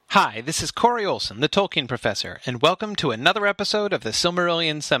Hi, this is Corey Olson, the Tolkien Professor, and welcome to another episode of the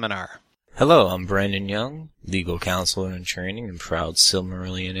Silmarillion Seminar. Hello, I'm Brandon Young, legal counselor in training and proud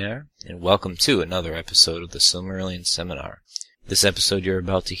Silmarillionaire, and welcome to another episode of the Silmarillion Seminar. This episode you're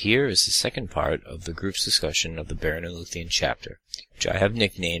about to hear is the second part of the group's discussion of the Beren and Luthien chapter, which I have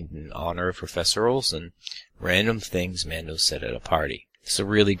nicknamed in honor of Professor Olson, Random Things Mando Said at a Party. It's a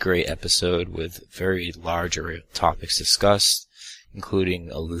really great episode with very larger topics discussed, including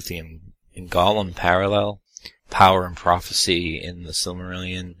a Luthien and Gollum parallel, power and prophecy in the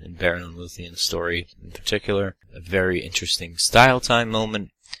Silmarillion and Beren and Luthien story in particular, a very interesting style time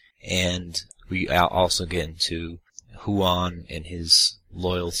moment, and we also get into Huan and his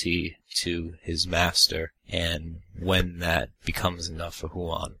loyalty to his master and when that becomes enough for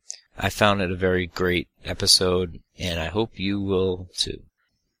Huan. I found it a very great episode, and I hope you will too.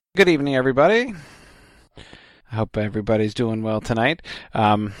 Good evening, everybody. I hope everybody's doing well tonight,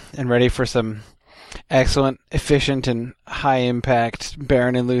 and ready for some excellent, efficient, and high-impact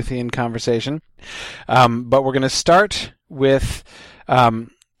Beren and Luthien conversation. But we're going to start with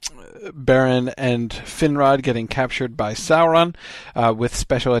Beren and Finrod getting captured by Sauron, with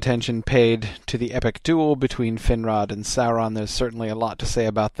special attention paid to the epic duel between Finrod and Sauron. There's certainly a lot to say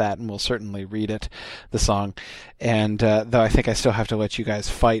about that, and we'll certainly read it, the song. And though I think I still have to let you guys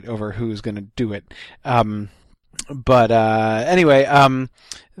fight over who's going to do it. But anyway,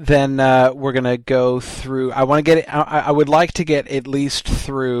 then we're gonna go through. I would like to get at least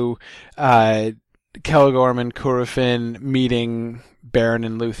through Celegorm and Curufin meeting Beren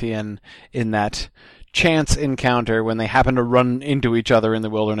and Luthien in that chance encounter when they happen to run into each other in the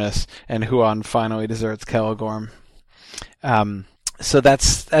wilderness, and Huan finally deserts Celegorm. So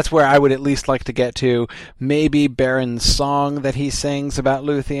that's where I would at least like to get to. Maybe Beren's song that he sings about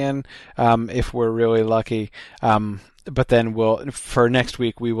Luthien, if we're really lucky. But then for next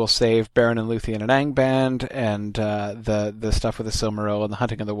week, we will save Beren and Luthien and Angband, and the stuff with the Silmaril and the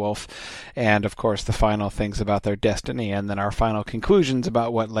Hunting of the Wolf, and of course the final things about their destiny, and then our final conclusions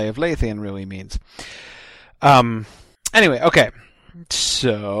about what Lay of Leithian really means. Anyway, okay.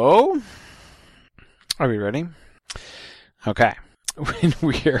 So, are we ready? Okay.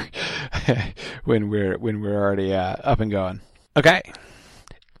 when we're already up and going. Okay.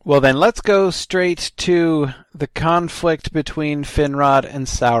 Well then, let's go straight to the conflict between Finrod and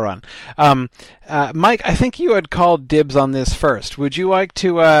Sauron. Mike, I think you had called dibs on this first. Would you like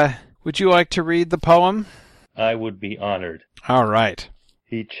to read the poem? I would be honored. All right.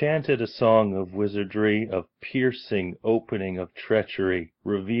 He chanted a song of wizardry, of piercing, opening, of treachery,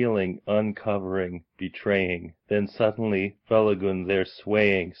 revealing, uncovering, betraying. Then suddenly Felagund there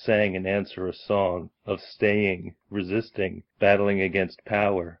swaying sang in answer a song of staying, resisting, battling against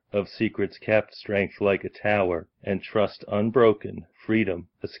power, of secrets kept, strength like a tower, and trust unbroken, freedom,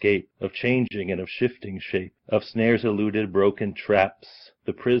 escape, of changing and of shifting shape, of snares eluded, broken traps,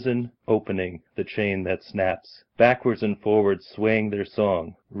 the prison opening, the chain that snaps. Backwards and forwards swaying their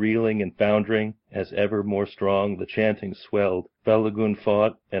song, reeling and foundering, as ever more strong the chanting swelled. Felagund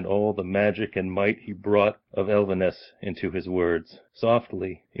fought, and all the magic and might he brought of Elveness into his words.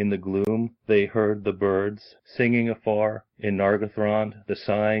 Softly, in the gloom, they heard the birds singing afar, in Nargothrond, the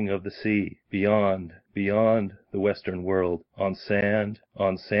sighing of the sea. Beyond, beyond the western world, on sand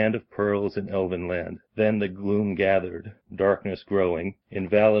of pearls in Elvenland. Then the gloom gathered, darkness growing, in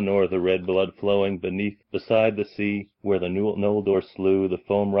Valinor the red blood flowing, beside the sea, where the Noldor slew the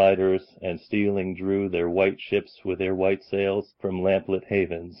foam riders, and stealing drew their white ships with their white sails from lamplit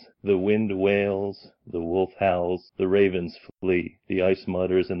havens. The wind wails, the wolf howls, the ravens flee, the ice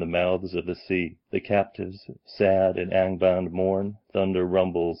mutters in the mouths of the sea. The captives, sad and Angband mourn, thunder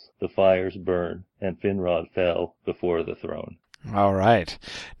rumbles, the fires burn, and Finrod fell before the throne. All right.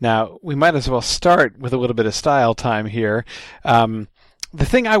 Now, we might as well start with a little bit of style time here. The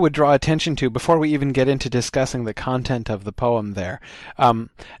thing I would draw attention to before we even get into discussing the content of the poem there,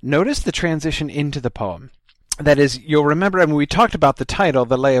 notice the transition into the poem. That is, you'll remember, we talked about the title,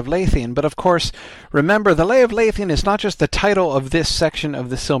 The Lay of Leithian, but of course, remember, The Lay of Leithian is not just the title of this section of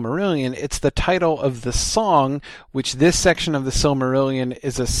the Silmarillion, it's the title of the song, which this section of the Silmarillion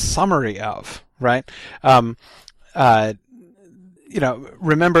is a summary of, right?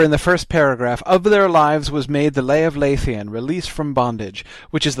 Remember in the first paragraph, of their lives was made the Lay of Leithian, released from bondage,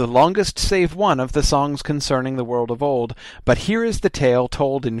 which is the longest save one of the songs concerning the world of old. But here is the tale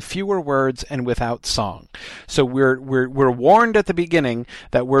told in fewer words and without song. So we're warned at the beginning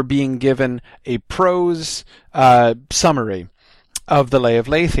that we're being given a prose summary of the Lay of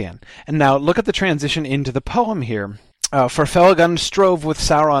Leithian. And now look at the transition into the poem here. For Felagund strove with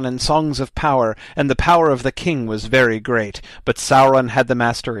Sauron in songs of power, and the power of the king was very great. But Sauron had the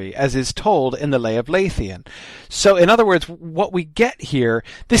mastery, as is told in the Lay of Leithian. So, in other words, what we get here,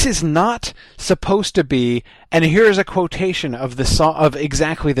 this is not supposed to be, and here's a quotation of the song, of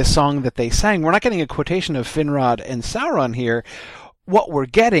exactly the song that they sang. We're not getting a quotation of Finrod and Sauron here. What we're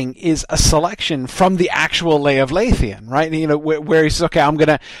getting is a selection from the actual Lay of Leithian, right? You know, where he says, okay,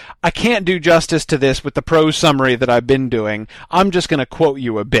 I can't do justice to this with the prose summary that I've been doing. I'm just going to quote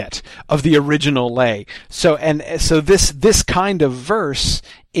you a bit of the original lay. So this kind of verse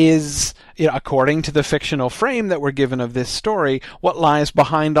is, you know, according to the fictional frame that we're given of this story, what lies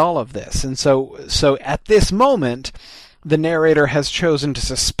behind all of this. And so at this moment, the narrator has chosen to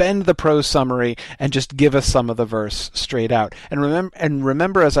suspend the prose summary and just give us some of the verse straight out. And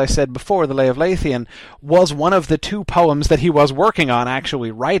remember, as I said before, the Lay of Leithian was one of the 2 poems that he was working on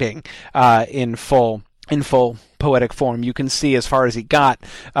actually writing in full poetic form. You can see as far as he got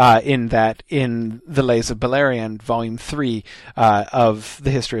in the Lays of Beleriand, Volume 3 of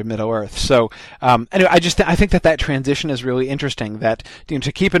the History of Middle-earth. So anyway, I think that transition is really interesting. That, you know,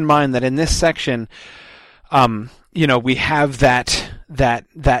 to keep in mind that in this section, you know, we have that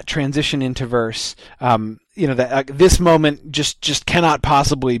transition into verse. You know, that this moment just cannot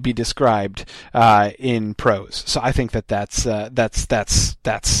possibly be described in prose. So I think that's an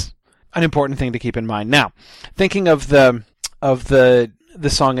important thing to keep in mind. Now, thinking of the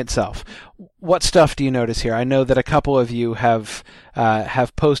song itself, what stuff do you notice here? I know that a couple of you have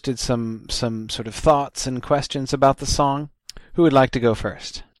posted some sort of thoughts and questions about the song. Who would like to go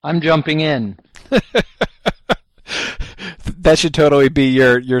first? I'm jumping in. That should totally be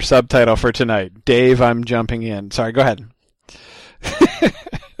your subtitle for tonight. Dave, I'm jumping in. Sorry, go ahead.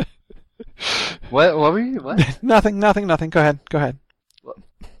 What were you? What? Nothing. Go ahead.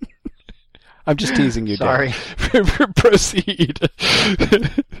 I'm just teasing you, Sorry. Dave. Proceed.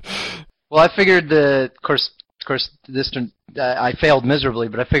 Well, I figured of course, this I failed miserably,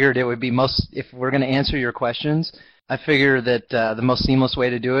 but I figured it would be if we're going to answer your questions, I figure that the most seamless way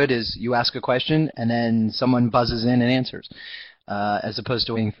to do it is you ask a question and then someone buzzes in and answers, as opposed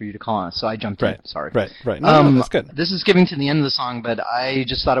to waiting for you to call on. So I jumped in. Sorry. Right. No, that's good. This is getting to the end of the song, but I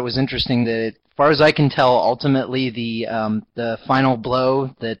just thought it was interesting that, as far as I can tell, ultimately the final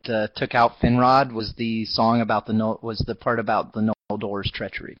blow that took out Finrod was the song about the part about the Noldor's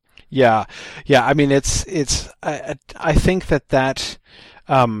treachery. Yeah. I mean, I think that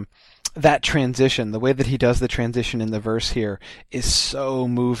that transition, the way that he does the transition in the verse here, is so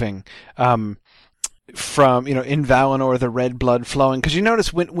moving. From, you know, in Valinor, the red blood flowing. Because you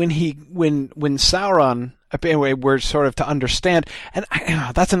notice when Sauron, anyway, we're sort of to understand, and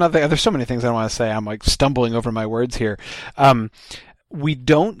that's another thing. There's so many things I want to say. I'm like stumbling over my words here. We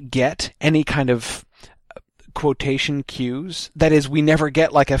don't get any kind of quotation cues. That is, we never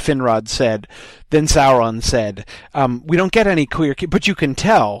get like a Finrod said, then Sauron said. We don't get any clear, but you can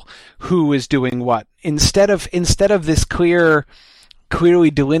tell who is doing what. Instead of this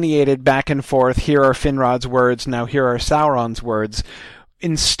clearly delineated back and forth, here are Finrod's words, now here are Sauron's words.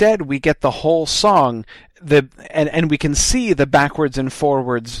 Instead, we get the whole song, and we can see the backwards and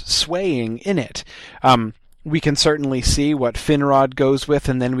forwards swaying in it. We can certainly see what Finrod goes with,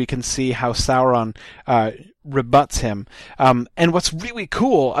 and then we can see how Sauron rebuts him. And what's really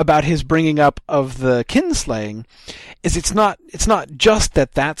cool about his bringing up of the kinslaying is it's not just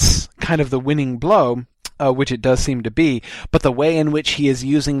that's kind of the winning blow, which it does seem to be, but the way in which he is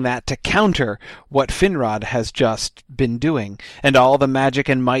using that to counter what Finrod has just been doing, and all the magic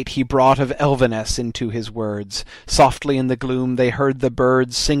and might he brought of Elveness into his words. Softly in the gloom they heard the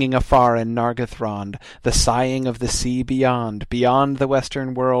birds singing afar in Nargothrond, the sighing of the sea beyond the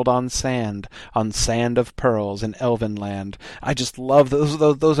western world on sand of pearls in Elvenland. I just love those.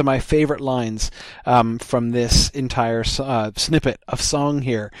 Those are my favorite lines from this entire snippet of song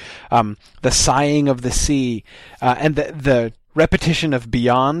here. The sighing of the sea, and the repetition of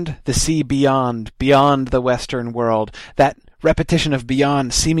beyond, the sea beyond the western world, that repetition of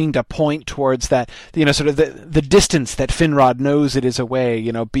beyond seeming to point towards that, you know, sort of the distance that Finrod knows it is away,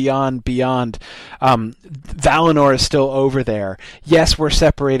 you know, beyond. Valinor is still over there. Yes, we're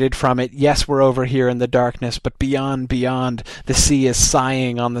separated from it. Yes, we're over here in the darkness, but beyond, the sea is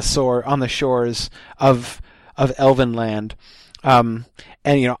sighing on the shores of Elvenland. And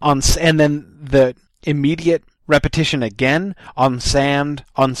you know, and then the immediate repetition again on sand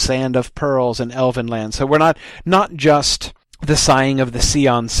of pearls in Elvenland. So we're not just the sighing of the sea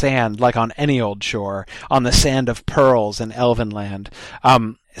on sand like on any old shore, on the sand of pearls in Elvenland.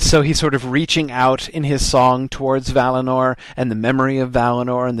 So he's sort of reaching out in his song towards Valinor and the memory of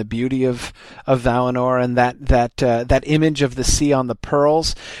Valinor and the beauty of Valinor, and that image of the sea on the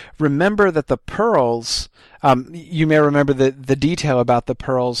pearls. Remember that the pearls, you may remember the detail about the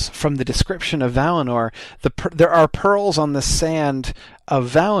pearls from the description of Valinor. There are pearls on the sand of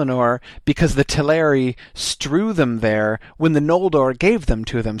Valinor because the Teleri strew them there when the Noldor gave them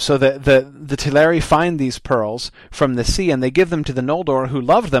to them. So the Teleri find these pearls from the sea and they give them to the Noldor, who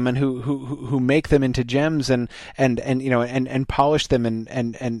love them and who make them into gems and polish them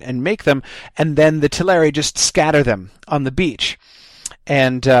and make them, and then the Teleri just scatter them on the beach.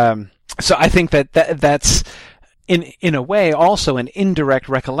 And so I think that's in a way also an indirect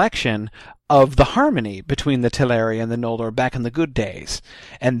recollection of the harmony between the Teleri and the Noldor back in the good days.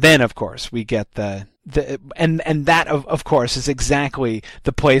 And then, of course, we get and that, of course, is exactly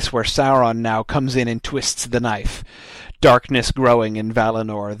the place where Sauron now comes in and twists the knife. Darkness growing in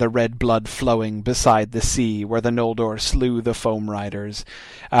Valinor, the red blood flowing beside the sea, where the Noldor slew the Foam Riders.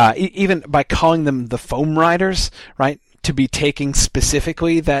 Even by calling them the Foam Riders, right? To be taking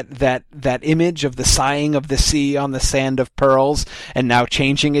specifically that image of the sighing of the sea on the sand of pearls, and now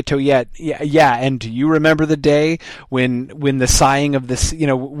changing it to and do you remember the day when the sighing of this,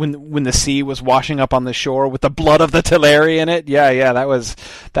 when the sea was washing up on the shore with the blood of the Teleri in it? That was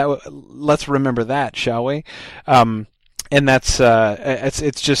let's remember that, shall we? And that's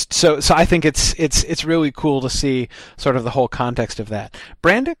it's just so I think it's really cool to see sort of the whole context of that.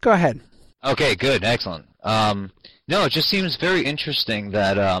 Brandon, go ahead. Okay, good, excellent. No, it just seems very interesting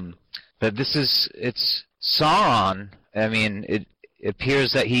that that it's Sauron. I mean, it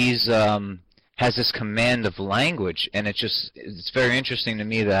appears that he's has this command of language, and it's very interesting to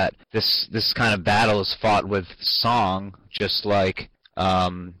me that this kind of battle is fought with song, just like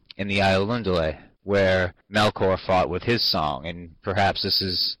in the Isle of Undulay, where Melkor fought with his song, and perhaps this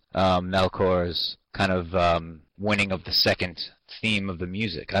is Melkor's kind of winning of the second theme of the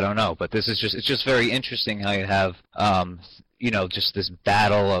music. I don't know, but it's just very interesting how you have just this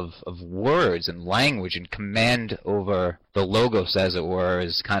battle of words and language and command over the logos, as it were,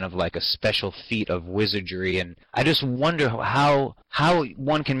 is kind of like a special feat of wizardry. And I just wonder how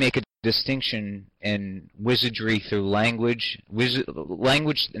one can make a distinction in wizardry through language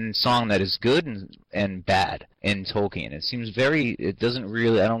and song that is good and bad in Tolkien. It seems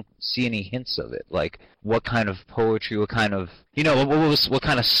I don't see any hints of it. Like, what kind of poetry, what kind of, what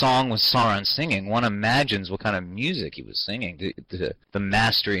kind of song was Sauron singing? One imagines what kind of music he was singing, the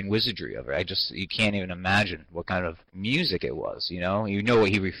mastery and wizardry of it. You can't even imagine what kind of music it was, You know what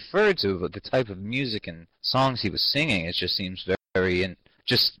he referred to, but the type of music and songs he was singing, it just seems very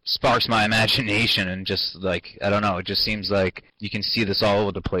just sparks my imagination, and just like, I don't know, it just seems like you can see this all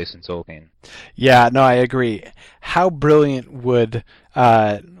over the place in Tolkien. Yeah, no, I agree. How brilliant would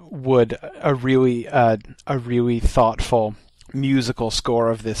a really thoughtful musical score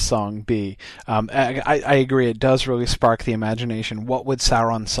of this song be? I agree, it does really spark the imagination. What would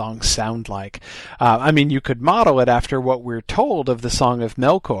Sauron's song sound like? You could model it after what we're told of the Song of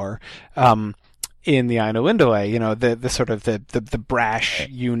Melkor, in the Ain Undulay, the sort of the brash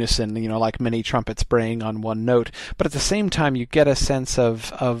unison, like many trumpets braying on one note. But at the same time, you get a sense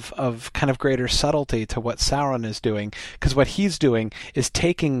of kind of greater subtlety to what Sauron is doing, because what he's doing is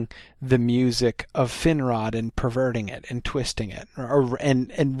taking the music of Finrod and perverting it and twisting it,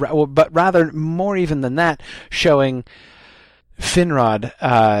 but rather more even than that, showing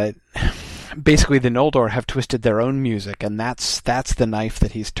Finrod. Basically, the Noldor have twisted their own music, and that's the knife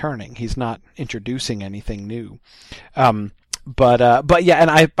that he's turning. He's not introducing anything new. But yeah,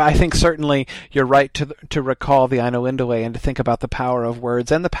 and I think certainly you're right to recall the Ain Undulay and to think about the power of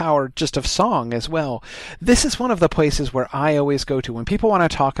words and the power just of song as well. This is one of the places where I always go to when people want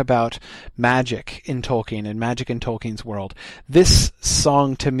to talk about magic in Tolkien and magic in Tolkien's world. This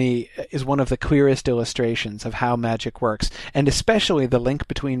song to me is one of the clearest illustrations of how magic works, and especially the link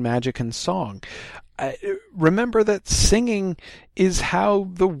between magic and song. Remember that singing is how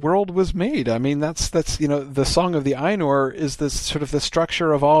the world was made. I mean, that's the Song of the Ainur is this sort of the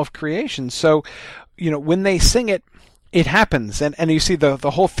structure of all of creation. So, when they sing it, it happens, and you see the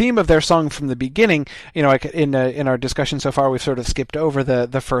whole theme of their song from the beginning. Like in our discussion so far, we've sort of skipped over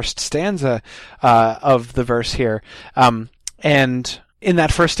the first stanza of the verse here, and in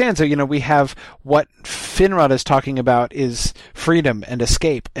that first stanza, we have what Finrod is talking about is freedom and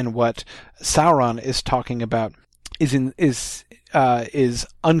escape, and what Sauron is talking about is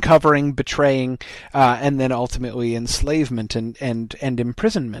uncovering, betraying, and then ultimately enslavement and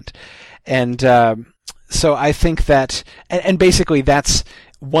imprisonment. And So I think that, and basically that's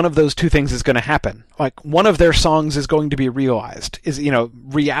one of those two things is going to happen. Like, one of their songs is going to be realized.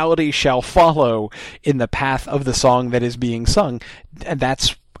 Reality shall follow in the path of the song that is being sung. And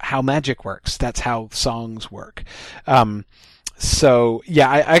that's how magic works. That's how songs work. So yeah,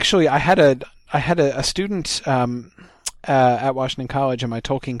 I had a student, at Washington College in my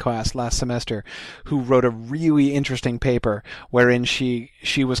Tolkien class last semester who wrote a really interesting paper wherein she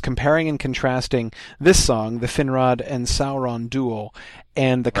was comparing and contrasting this song, the Finrod and Sauron duel,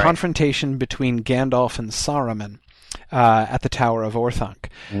 and the confrontation between Gandalf and Saruman at the Tower of Orthanc.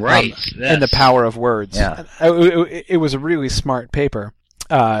 Right. And the power of words. Yeah. It was a really smart paper.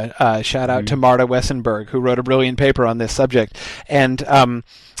 Shout out to Marta Wessenberg, who wrote a brilliant paper on this subject. And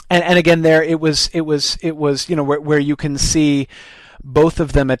again, there it was where you can see both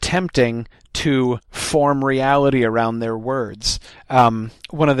of them attempting to form reality around their words. One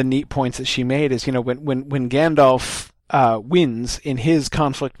of the neat points that she made is, when Gandalf wins in his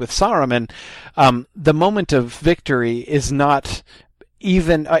conflict with Saruman, the moment of victory is not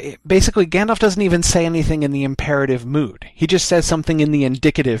even basically Gandalf doesn't even say anything in the imperative mood. He just says something in the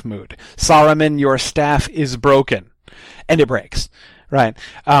indicative mood. Saruman, your staff is broken, and it breaks. Right.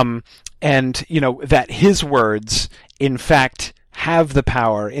 And that his words, in fact, have the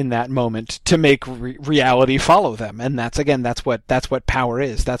power in that moment to make reality follow them. And that's what power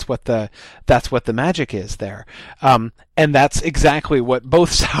is. That's what the magic is there. And that's exactly what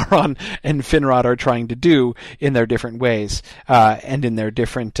both Sauron and Finrod are trying to do in their different ways, and in their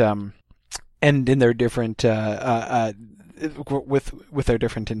different with their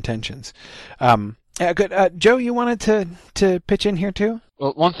different intentions. Good. Joe, you wanted to pitch in here too?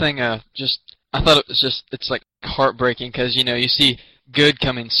 Well, one thing, I thought it's like heartbreaking because, you see good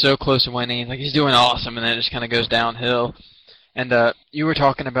coming so close to winning, like he's doing awesome, and then it just kind of goes downhill. And you were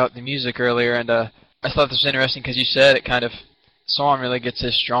talking about the music earlier, and I thought this was interesting because you said it kind of, Sauron really gets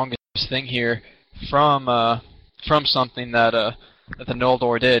his strongest thing here from something that the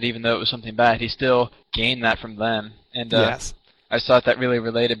Noldor did, even though it was something bad. He still gained that from them. And yes. I just thought that really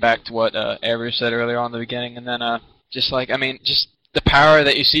related back to what Avery said earlier on in the beginning, and then just the power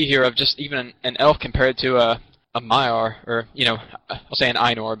that you see here of just even an elf compared to a Maiar, or I'll say an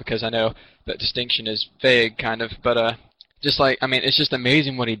Ainur because I know that distinction is vague, kind of, but it's just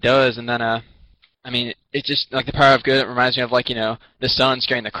amazing what he does, and then it's just like the power of good. It reminds me of the sun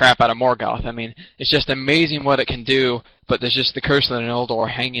scaring the crap out of Morgoth. It's just amazing what it can do. But there's just the curse of the Noldor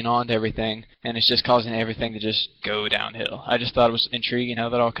hanging on to everything, and it's just causing everything to just go downhill. I just thought it was intriguing how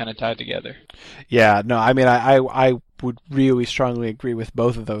that all kind of tied together. Yeah, no, I would really strongly agree with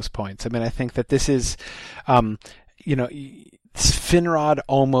both of those points. I think that this is, Finrod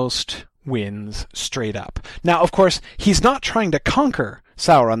almost wins straight up. Now, of course, he's not trying to conquer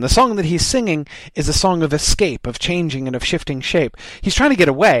Sauron. The song that he's singing is a song of escape, of changing and of shifting shape. He's trying to get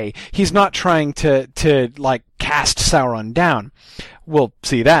away. He's not trying to cast Sauron down. We'll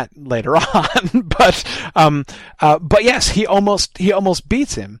see that later on. But yes, he almost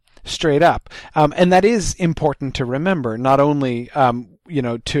beats him straight up. And that is important to remember, not only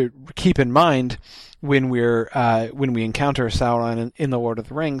to keep in mind when we encounter Sauron in the Lord of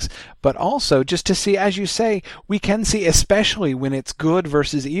the Rings, but also just to see, as you say, we can see, especially when it's good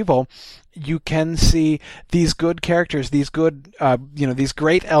versus evil, you can see these good characters, these good, these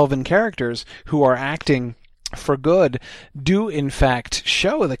great elven characters who are acting for good, do in fact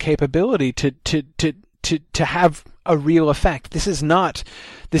show the capability to have a real effect. This is not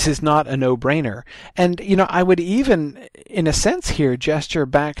a no-brainer. And, I would even, in a sense here, gesture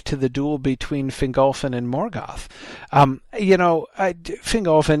back to the duel between Fingolfin and Morgoth.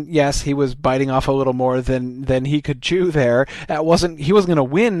 Fingolfin, yes, he was biting off a little more than he could chew there. He wasn't going to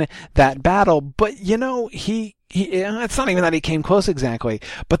win that battle, but, it's not even that he came close exactly,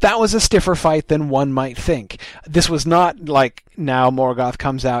 but that was a stiffer fight than one might think. This was not like now Morgoth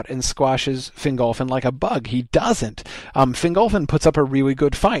comes out and squashes Fingolfin like a bug. He doesn't. Fingolfin puts up a really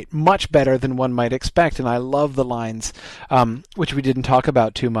good fight, much better than one might expect, and I love the lines, which we didn't talk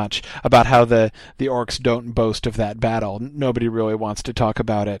about too much, about how the orcs don't boast of that battle. Nobody really wants to talk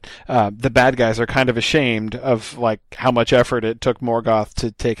about it. The bad guys are kind of ashamed of how much effort it took Morgoth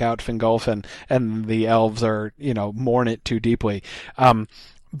to take out Fingolfin, and the elves are mourn it too deeply.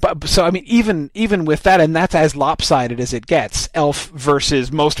 But so even with that, and that's as lopsided as it gets, elf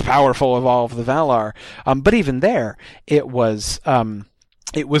versus most powerful of all of the Valar. But even there, it was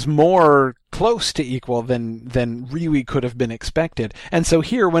more close to equal than really could have been expected. And so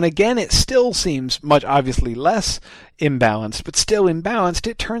here, when again it still seems much obviously less imbalanced, but still imbalanced,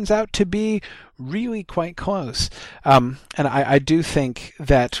 it turns out to be really quite close. And I do think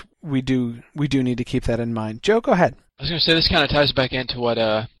that we do need to keep that in mind. Joe, go ahead. I was going to say this kind of ties back into what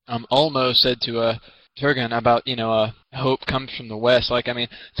Ulmo said to Turgon about, hope comes from the west. Like, I mean,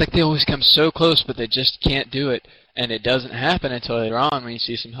 it's like they always come so close, but they just can't do it. And it doesn't happen until later on when you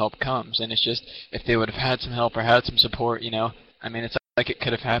see some help comes. And it's just, if they would have had some help or had some support, I mean, it's like it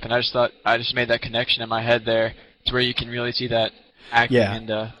could have happened. I just made that connection in my head there to where you can really see that acting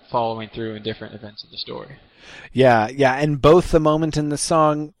and following through in different events of the story. Yeah, and both the moment in the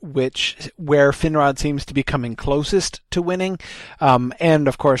song where Finrod seems to be coming closest to winning, and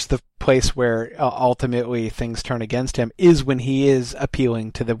of course the place where ultimately things turn against him is when he is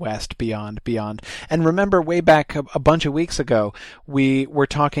appealing to the West beyond. And remember, way back a bunch of weeks ago, we were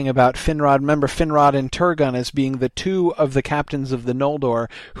talking about Finrod. Remember Finrod and Turgon as being the two of the captains of the Noldor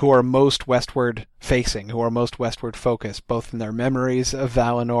who are most westward facing, who are most westward focused, both in their memories of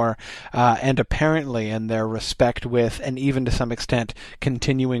Valinor and apparently in their respect with, and even to some extent,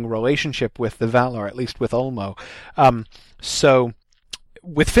 continuing relationship with the Valar, at least with Ulmo. So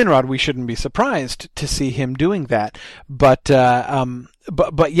with Finrod, we shouldn't be surprised to see him doing that. But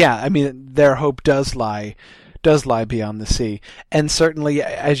yeah, I mean, their hope does lie beyond the sea. And certainly,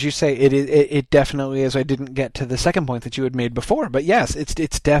 as you say, it definitely is. I didn't get to the second point that you had made before, but yes,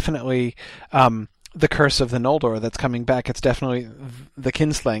 it's definitely the curse of the Noldor that's coming back. It's definitely the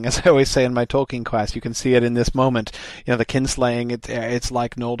kinslaying, as I always say in my Tolkien class. You can see it in this moment. The kinslaying. It's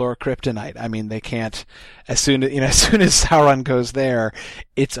like Noldor kryptonite. I mean, they can't. As soon as Sauron goes there,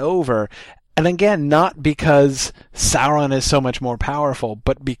 it's over. And again, not because Sauron is so much more powerful,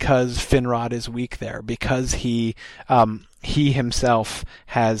 but because Finrod is weak there, because he himself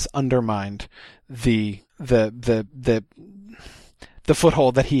has undermined the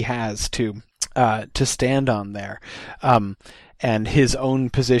foothold that he has to stand on there, and his own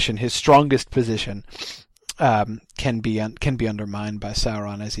position, his strongest position, can be undermined by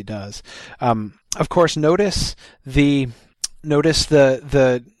Sauron as he does. Of course, notice the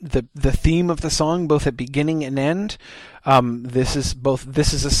theme of the song, both at beginning and end. This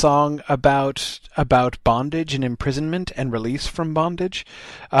is a song about bondage and imprisonment and release from bondage.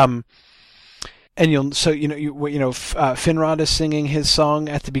 And Finrod is singing his song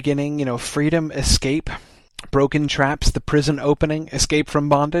at the beginning, freedom, escape, broken traps, the prison opening, escape from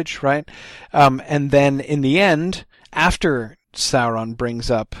bondage, right? And then in the end, after Sauron brings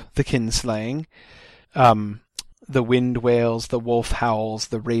up the kinslaying, the wind wails, the wolf howls,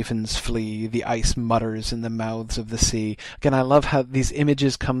 the ravens flee, the ice mutters in the mouths of the sea. Again, I love how these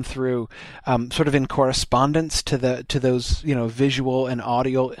images come through, sort of in correspondence to those visual and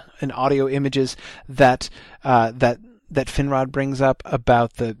audio images that Finrod brings up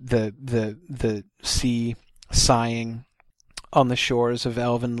about the sea sighing on the shores of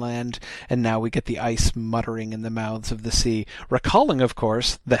Elven land, and now we get the ice muttering in the mouths of the sea, recalling, of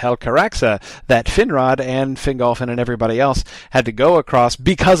course, the Helcaraxa that Finrod and Fingolfin and everybody else had to go across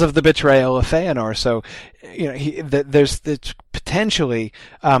because of the betrayal of Feanor. So, there's potentially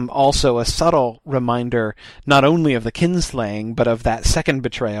also a subtle reminder not only of the kinslaying, but of that second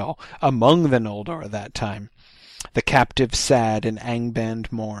betrayal among the Noldor that time. The captive sad and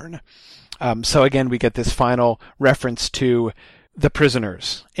Angband mourn. So again, we get this final reference to the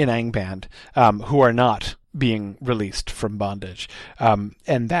prisoners in Angband, who are not being released from bondage.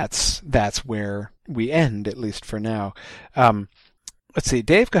 And that's where we end, at least for now. Let's see,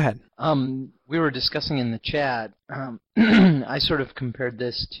 Dave, go ahead. We were discussing in the chat, I sort of compared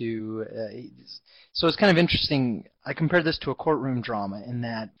this to, so it's kind of interesting. I compared this to a courtroom drama in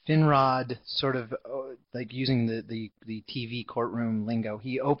that Finrod sort of, like using the TV courtroom lingo,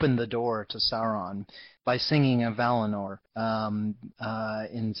 he opened the door to Sauron by singing of Valinor,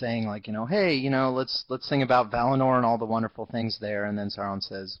 in saying like, hey, let's sing about Valinor and all the wonderful things there. And then Sauron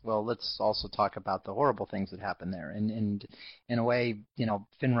says, well, let's also talk about the horrible things that happen there. And in a way,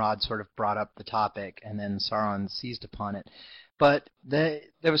 Finrod sort of brought up the topic, and then Sauron seized upon it. But that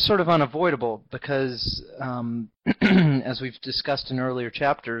was sort of unavoidable because, as we've discussed in earlier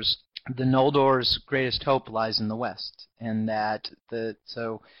chapters, the Noldor's greatest hope lies in the west, and that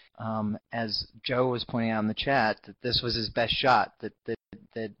as Joe was pointing out in the chat, that this was his best shot, that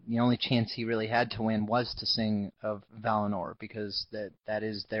the only chance he really had to win was to sing of Valinor, because that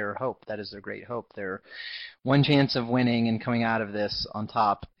is their hope, that is their great hope. Their one chance of winning and coming out of this on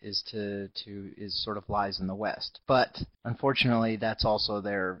top is sort of lies in the west. But unfortunately, that's also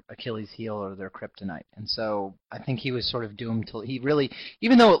their Achilles heel or their kryptonite. And so I think he was sort of doomed till he really,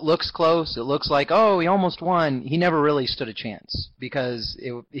 even though it looks close, it looks like, oh, he almost won, he never really stood a chance because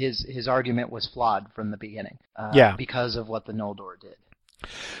his argument was flawed from the beginning. Because of what the Noldor did.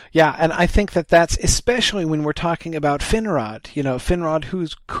 Yeah, and I think that that's especially when we're talking about Finrod. Finrod,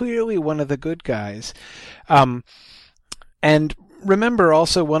 who's clearly one of the good guys. And remember,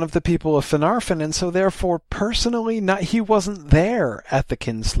 also one of the people of Finarfin, and so therefore personally, he wasn't there at the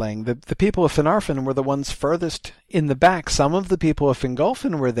kinslaying. The people of Finarfin were the ones furthest in the back. Some of the people of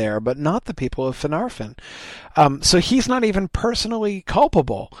Fingolfin were there, but not the people of Finarfin. So he's not even personally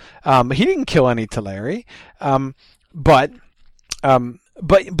culpable. He didn't kill any Teleri, but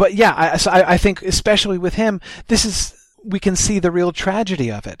yeah, I think especially with him, we can see the real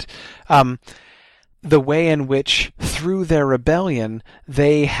tragedy of it. The way in which, through their rebellion,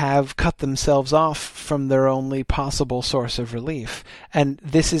 they have cut themselves off from their only possible source of relief. And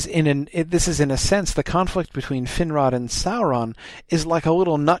this is in a sense, the conflict between Finrod and Sauron is like a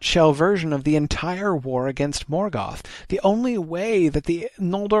little nutshell version of the entire war against Morgoth. The only way that the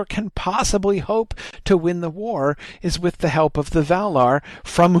Noldor can possibly hope to win the war is with the help of the Valar,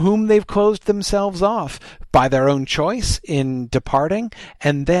 from whom they've closed themselves off by their own choice in departing,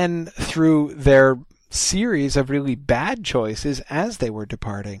 and then through their series of really bad choices as they were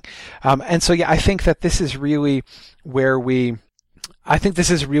departing. And so, yeah, I think that this is really where we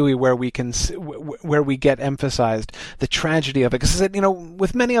get emphasized the tragedy of it. Because,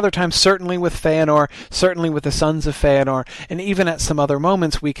 with many other times, certainly with Feanor, certainly with the Sons of Feanor, and even at some other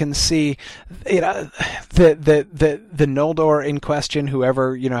moments, we can see, the Noldor in question,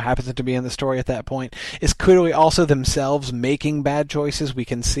 whoever, happens to be in the story at that point, is clearly also themselves making bad choices. We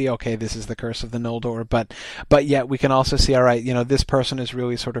can see, okay, this is the curse of the Noldor, but yet we can also see, all right, this person is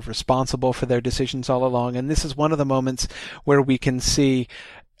really sort of responsible for their decisions all along. And this is one of the moments where we can see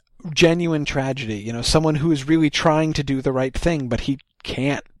genuine tragedy. Someone who is really trying to do the right thing, but he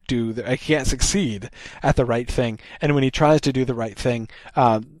can't succeed at the right thing. And when he tries to do the right thing,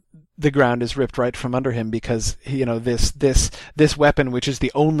 the ground is ripped right from under him because this weapon, which is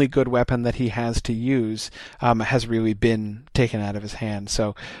the only good weapon that he has to use, has really been taken out of his hand.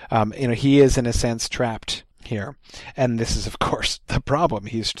 So, he is in a sense trapped here, and this is of course the problem.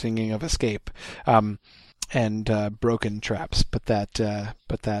 He's thinking of escape. And broken traps, but that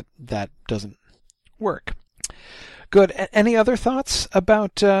doesn't work. Good. Any other thoughts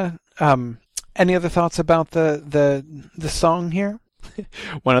about the song here?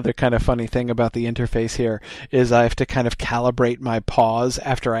 One other kind of funny thing about the interface here is I have to kind of calibrate my pause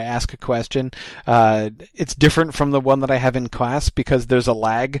after I ask a question. It's different from the one that I have in class because there's a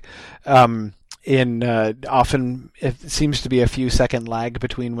lag. Often it seems to be a few second lag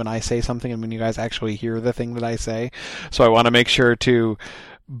between when I say something and when you guys actually hear the thing that I say. So I want to make sure to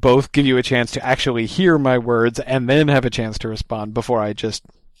both give you a chance to actually hear my words and then have a chance to respond before I just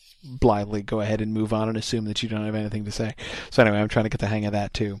blithely go ahead and move on and assume that you don't have anything to say. So anyway, I'm trying to get the hang of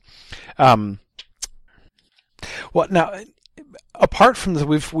that too. Well, now, apart from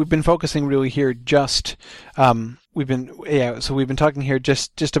this, we've been focusing really here just we've been talking here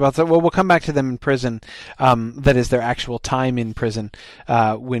just about the, well, we'll come back to them in prison. That is their actual time in prison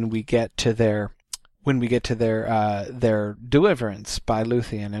when we get to their deliverance by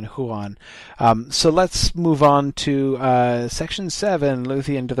Luthien and Huan. So let's move on to section 7,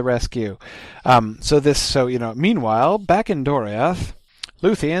 Luthien to the rescue. Meanwhile, back in Doriath,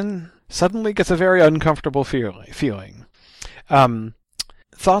 Luthien suddenly gets a very uncomfortable feeling.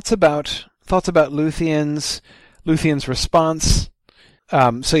 Thoughts about Luthien's response.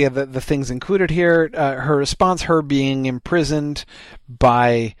 The things included here, her response, her being imprisoned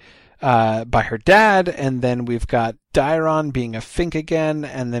by her dad, and then we've got Daeron being a Fink again,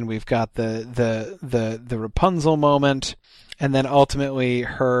 and then we've got the Rapunzel moment, and then ultimately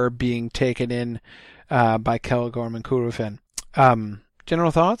her being taken in by Celegorm and Curufin.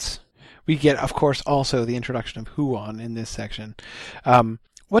 General thoughts? We get, of course, also the introduction of Huan in this section.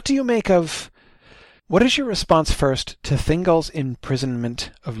 What do you make of... What is your response first to Thingol's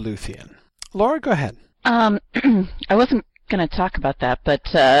imprisonment of Luthien? Laura, go ahead. I wasn't going to talk about that, but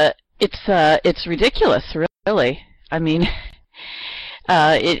it's ridiculous, really. I mean,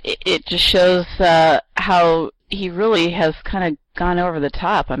 it just shows how he really has kind of gone over the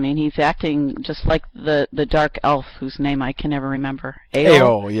top. I mean, he's acting just like the dark elf whose name I can never remember.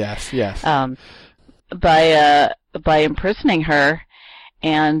 Eol, yes. By imprisoning her,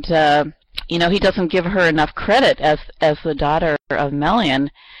 and he doesn't give her enough credit as the daughter of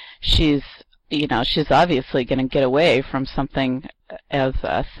Melian. She's obviously going to get away from something as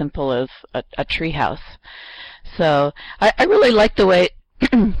simple as a treehouse. So I really like the way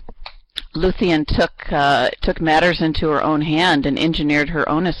Luthien took matters into her own hand and engineered her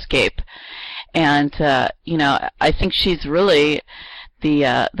own escape. And I think she's really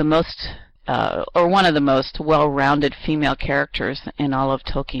the most or one of the most well-rounded female characters in all of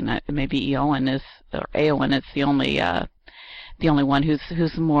Tolkien. Maybe Eowyn is the only one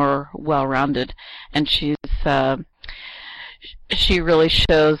who's more well-rounded, and she really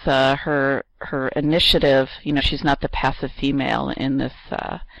shows her initiative. She's not the passive female in this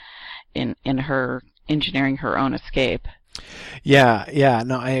in her engineering her own escape. Yeah,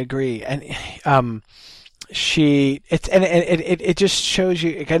 no, I agree, and it just shows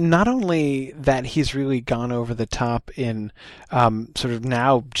you again, not only that he's really gone over the top in sort of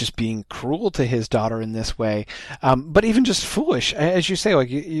now just being cruel to his daughter in this way, but even just foolish, as you say. Like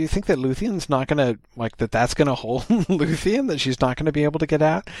you think that Luthien's not gonna that's gonna hold Luthien, that she's not gonna be able to get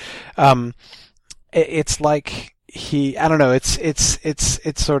out. It's like I don't know. It's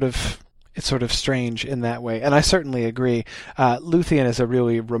sort of strange in that way, and I certainly agree. Luthien is a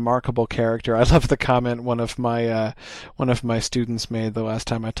really remarkable character. I love the comment one of my students made the last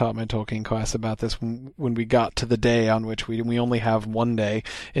time I taught my Tolkien class about this, when we got to the day on which we only have one day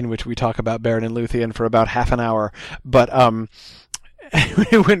in which we talk about Beren and Luthien for about half an hour. But when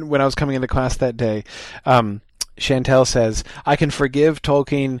I was coming into class that day, Chantel says, "I can forgive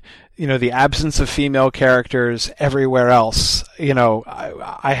Tolkien, the absence of female characters everywhere else.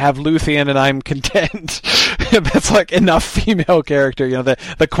 I have Luthien and I'm content." That's like enough female character.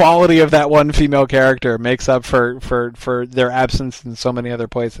 The quality of that one female character makes up for their absence in so many other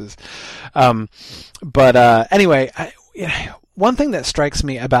places. Anyway, one thing that strikes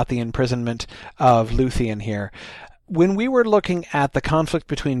me about the imprisonment of Luthien here, when we were looking at the conflict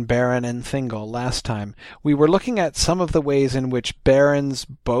between Beren and Thingol last time, we were looking at some of the ways in which Beren's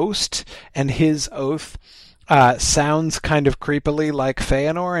boast and his oath sounds kind of creepily like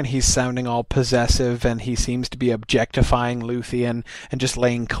Feanor, and he's sounding all possessive, and he seems to be objectifying Luthien and just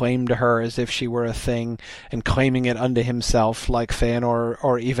laying claim to her as if she were a thing, and claiming it unto himself like Feanor,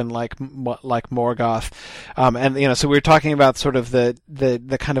 or even like Morgoth. So we were talking about sort of the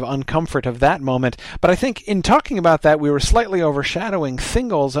kind of uncomfort of that moment. But I think in talking about that, we were slightly overshadowing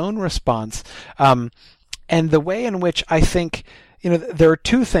Thingol's own response, and the way in which I think, there are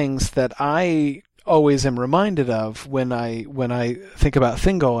two things that I always am reminded of when I think about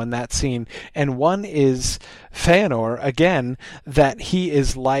Thingol and that scene, and one is Feanor again, that he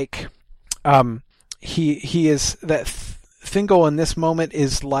is like he is that Thingol in this moment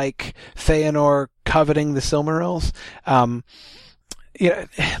is like Feanor coveting the Silmarils.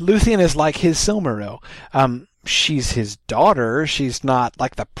 Luthien is like his Silmaril. She's his daughter. She's not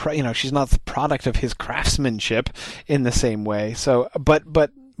like she's not the product of his craftsmanship in the same way. So, but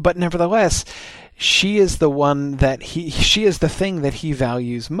nevertheless, she is the one that she is the thing that he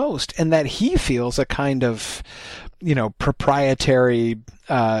values most, and that he feels a kind of, proprietary,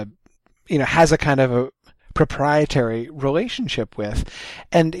 has a kind of a proprietary relationship with.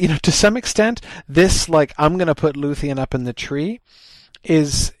 And, to some extent, this, I'm going to put Luthien up in the tree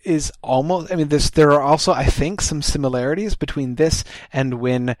is almost, there are also, I think, some similarities between this and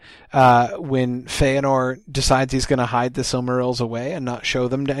when Feanor decides he's going to hide the Silmarils away and not show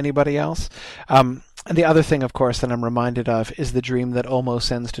them to anybody else. And the other thing, of course, that I'm reminded of is the dream that Ulmo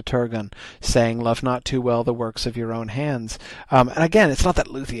sends to Turgon, saying, "Love not too well the works of your own hands." And again, it's not that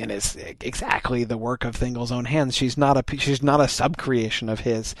Luthien is exactly the work of Thingol's own hands. She's not a subcreation of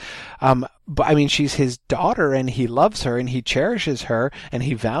his. But she's his daughter, and he loves her, and he cherishes her, and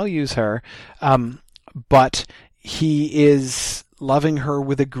he values her. But he is loving her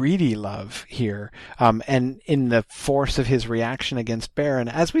with a greedy love here, and in the force of his reaction against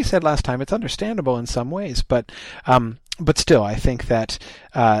Beren, as we said last time, it's understandable in some ways, but still, I think that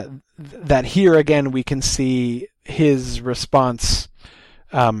that here again we can see his response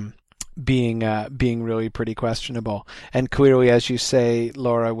being really pretty questionable. And clearly, as you say,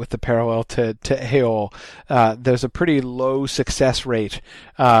 Laura, with the parallel to Eöl, there's a pretty low success rate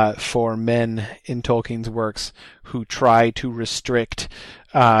for men in Tolkien's works who try to restrict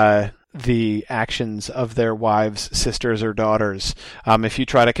the actions of their wives, sisters, or daughters. If you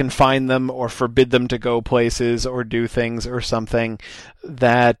try to confine them or forbid them to go places or do things or something,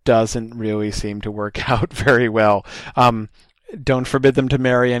 that doesn't really seem to work out very well. Don't forbid them to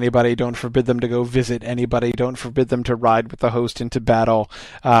marry anybody. Don't forbid them to go visit anybody. Don't forbid them to ride with the host into battle.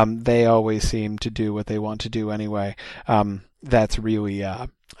 They always seem to do what they want to do anyway. That's really a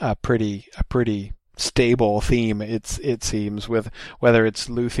pretty stable theme, it seems, with whether it's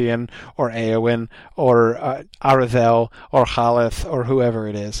Luthien or Eowyn or Arathel or Haleth or whoever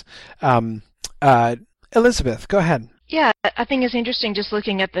it is. Elizabeth, go ahead. Yeah, I think it's interesting just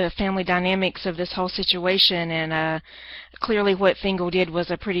looking at the family dynamics of this whole situation, and clearly what Thingol did was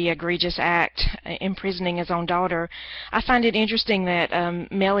a pretty egregious act, imprisoning his own daughter. I find it interesting that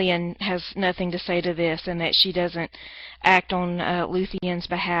Melian has nothing to say to this, and that she doesn't act on Luthien's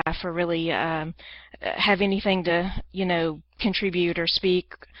behalf or really have anything to, contribute or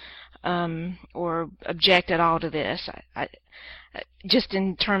speak or object at all to this. Just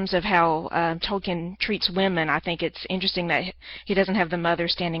in terms of how Tolkien treats women, I think it's interesting that he doesn't have the mother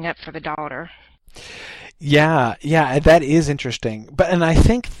standing up for the daughter. Yeah, that is interesting. And I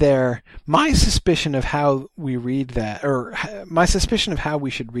think my suspicion of how we read that, or my suspicion of how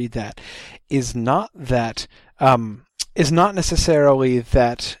we should read that, is not necessarily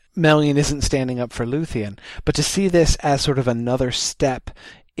that Melian isn't standing up for Luthien, but to see this as sort of another step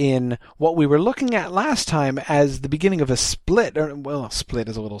in what we were looking at last time as the beginning of a split, split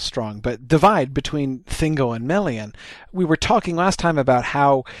is a little strong, but divide between Thingol and Melian. We were talking last time about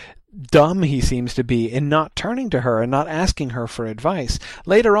how dumb he seems to be in not turning to her and not asking her for advice.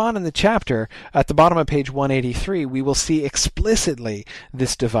 Later on in the chapter, at the bottom of page 183, we will see explicitly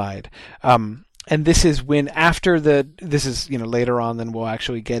this divide. And this is when this is later on than we'll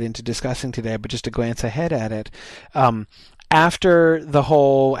actually get into discussing today, but just to glance ahead at it, after the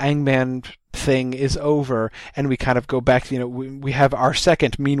whole Angman thing is over and we kind of go back, we have our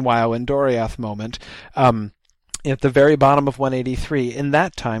second Meanwhile in Doriath moment, at the very bottom of 183, in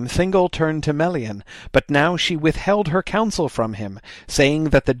that time Thingol turned to Melian, but now she withheld her counsel from him, saying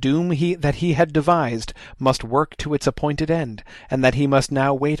that the doom that he had devised must work to its appointed end, and that he must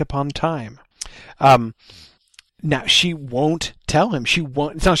now wait upon time. Now she won't tell him.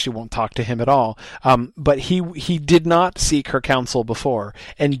 It's not she won't talk to him at all. But he did not seek her counsel before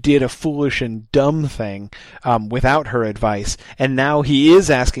and did a foolish and dumb thing without her advice. And now he is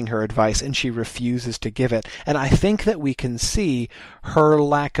asking her advice, and she refuses to give it. And I think that we can see her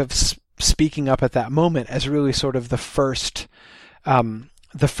lack of speaking up at that moment as really sort of the first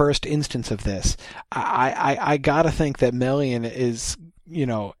instance of this. I gotta think that Melian is,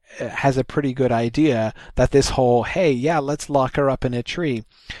 has a pretty good idea that this whole, hey, yeah, let's lock her up in a tree.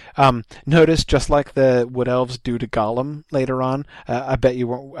 Notice, just like the Wood Elves do to Gollum later on, I bet you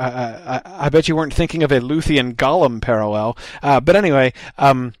weren't thinking of a Luthien Gollum parallel. But anyway,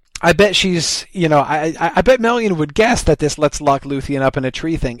 I bet she's, I bet Melian would guess that this let's lock Luthien up in a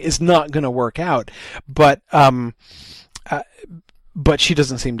tree thing is not going to work out. But she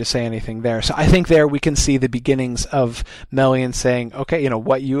doesn't seem to say anything there. So I think there we can see the beginnings of Melian saying, okay,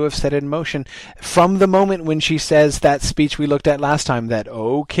 what you have set in motion, from the moment when she says that speech we looked at last time, that,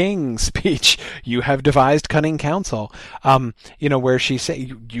 "O King" speech, you have devised cunning counsel, where she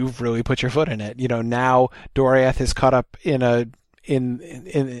said, you've really put your foot in it. Now Doriath is caught up in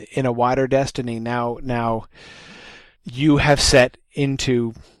a wider destiny. Now you have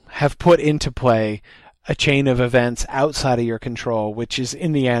put into play a chain of events outside of your control, which is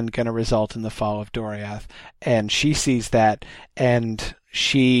in the end going to result in the fall of Doriath. And she sees that, and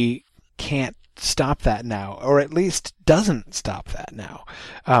she can't stop that now, or at least doesn't stop that now.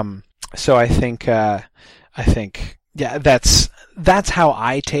 So I think, yeah, that's how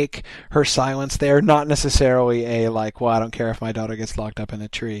I take her silence there. Not necessarily a I don't care if my daughter gets locked up in a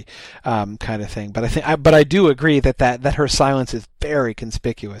tree, kind of thing. But I do agree that her silence is very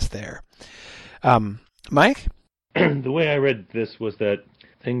conspicuous there. Mike? The way I read this was that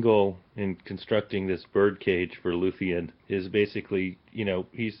Thingol, in constructing this birdcage for Luthien, is basically,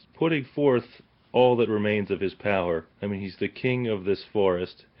 he's putting forth all that remains of his power. I mean, he's the king of this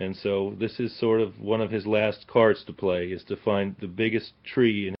forest, and so this is sort of one of his last cards to play, is to find the biggest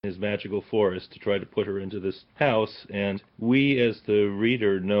tree in his magical forest to try to put her into this house. And we, as the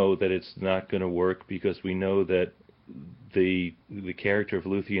reader, know that it's not going to work, because we know that the character of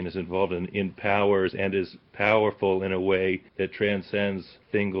Luthien is involved in powers and is powerful in a way that transcends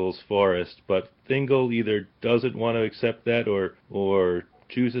Thingol's forest. But Thingol either doesn't want to accept that or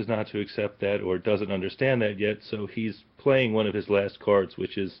chooses not to accept that or doesn't understand that yet, so he's playing one of his last cards,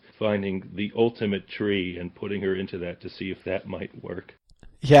 which is finding the ultimate tree and putting her into that to see if that might work.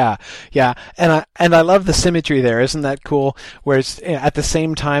 Yeah, and I love the symmetry there. Isn't that cool? Whereas at the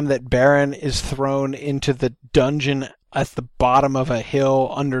same time that Beren is thrown into the dungeon at the bottom of a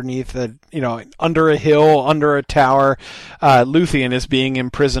hill underneath under a hill, under a tower, Luthien is being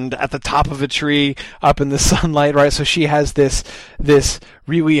imprisoned at the top of a tree up in the sunlight, right? So she has this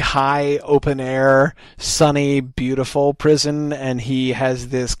really high, open air, sunny, beautiful prison, and he has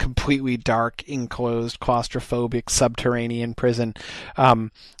this completely dark, enclosed, claustrophobic, subterranean prison,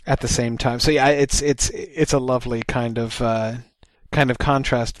 at the same time. So yeah, it's a lovely kind of kind of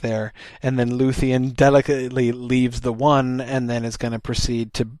contrast there, and then Luthien delicately leaves the one and then is going to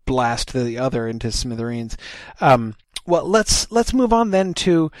proceed to blast the other into smithereens. Well, let's move on then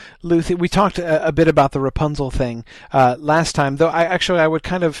to Luthien. We talked a bit about the Rapunzel thing last time, though I would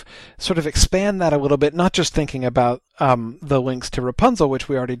kind of sort of expand that a little bit, not just thinking about the links to Rapunzel, which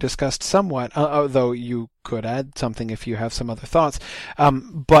we already discussed somewhat, though you could add something if you have some other thoughts,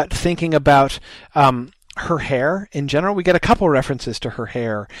 but thinking about her hair in general. We get a couple references to her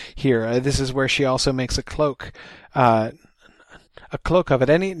hair here. This is where she also makes a cloak of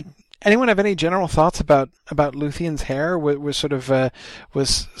it. Anyone have any general thoughts about Luthien's hair?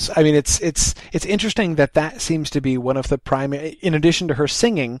 It's interesting that seems to be one of the primary. In addition to her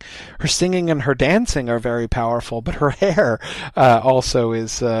singing and her dancing are very powerful, but her hair also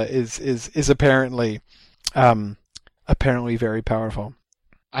is apparently very powerful.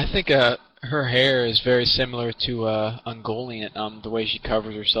 I think her hair is very similar to Ungoliant, the way she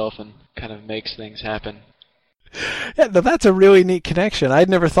covers herself and kind of makes things happen. Yeah, that's a really neat connection. I'd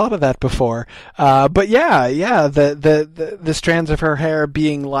never thought of that before. But the strands of her hair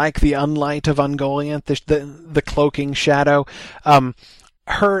being like the unlight of Ungoliant, the cloaking shadow.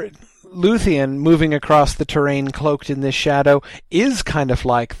 Her Luthien moving across the terrain cloaked in this shadow is kind of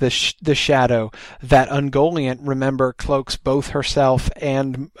like the shadow that Ungoliant, remember, cloaks both herself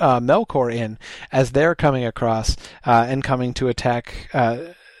and Melkor in as they're coming across and coming to attack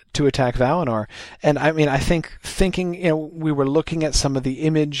Valinor. And I mean, I think thinking, we were looking at some of the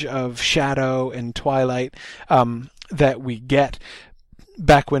image of shadow and twilight that we get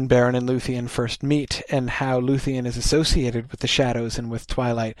back when Beren and Luthien first meet, and how Luthien is associated with the shadows and with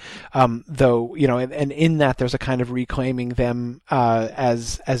twilight. Though, and in that there's a kind of reclaiming them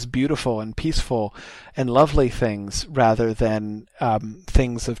as beautiful and peaceful and lovely things, rather than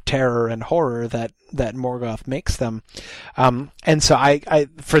things of terror and horror that Morgoth makes them. And so I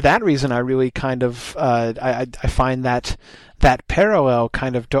for that reason, I really kind of I find that parallel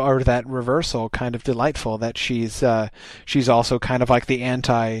kind of, or that reversal kind of delightful, that she's also kind of like the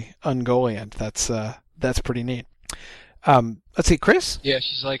anti-Ungoliant. That's pretty neat. Let's see, Chris? Yeah,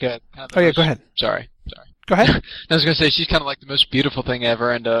 she's like a... go ahead. Sorry. Go ahead. I was going to say, she's kind of like the most beautiful thing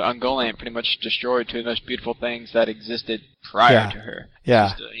ever, and Ungoliant pretty much destroyed two of the most beautiful things that existed prior to her.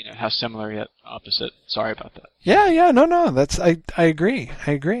 Yeah. Just, how similar yet opposite. Sorry about that. Yeah, no, that's, I agree.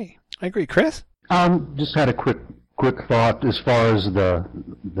 Chris? Just had a quick thought as far as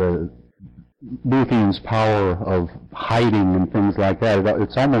the Luthien's power of hiding and things like that.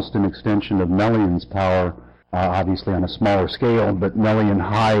 It's almost an extension of Melian's power, obviously on a smaller scale, but Melian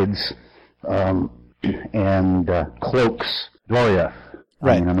hides and cloaks Doriath,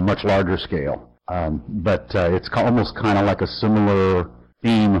 right, on a much larger scale. But it's almost kind of like a similar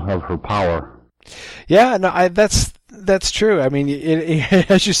theme of her power. Yeah, no, that's true. I mean,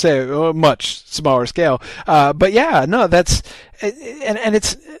 as you say, a much smaller scale. But yeah, no, that's, and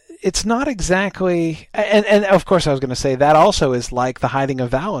it's not exactly, and of course I was going to say that also is like the hiding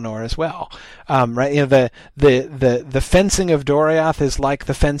of Valinor as well. Right? The fencing of Doriath is like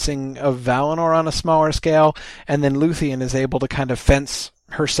the fencing of Valinor on a smaller scale, and then Luthien is able to kind of fence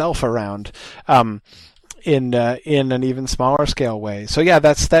herself around, in an even smaller scale way. So yeah,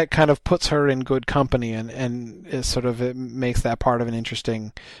 that kind of puts her in good company, and is sort of, it makes that part of an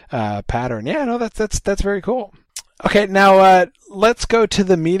interesting pattern. Yeah, no, that's very cool. Okay, now let's go to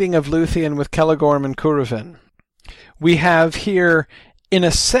the meeting of Luthien with Celegorm and Curufin. We have here, in a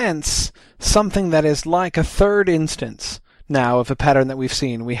sense, something that is like a third instance now of a pattern that we've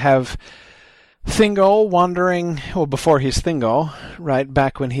seen. We have Thingol wandering, well, before he's Thingol, right?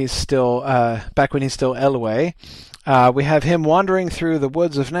 Back when he's still Elwë. We have him wandering through the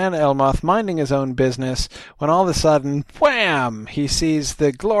woods of Nan Elmoth, minding his own business, when all of a sudden, wham! He sees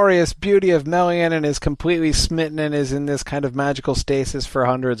the glorious beauty of Melian and is completely smitten and is in this kind of magical stasis for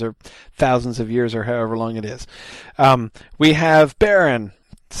hundreds or thousands of years, or however long it is. We have Beren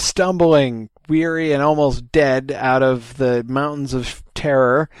stumbling, weary and almost dead, out of the mountains of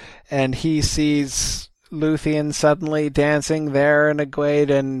terror, and he sees Luthien suddenly dancing there in a glade,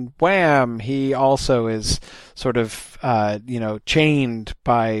 and wham! He also is sort of, chained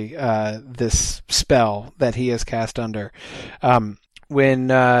by this spell that he has cast under. When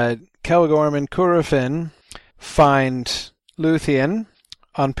Celegorm and Curufin find Luthien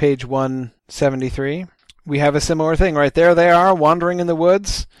on page 173, we have a similar thing. Right there they are, wandering in the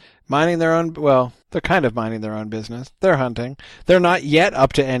woods, minding their own, well, they're kind of minding their own business. They're hunting. They're not yet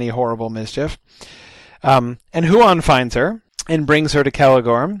up to any horrible mischief. And Huan finds her and brings her to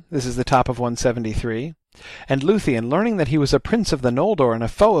Celegorm. This is the top of 173. And Luthien, learning that he was a prince of the Noldor and a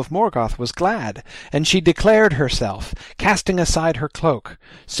foe of Morgoth, was glad, and she declared herself, casting aside her cloak.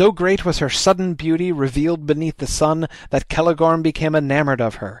 So great was her sudden beauty revealed beneath the sun that Celegorm became enamored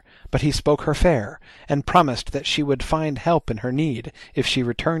of her. But he spoke her fair, and promised that she would find help in her need if she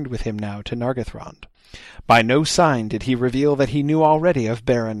returned with him now to Nargothrond. By no sign did he reveal that he knew already of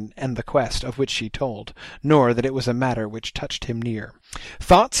Beren and the quest of which she told, nor that it was a matter which touched him near.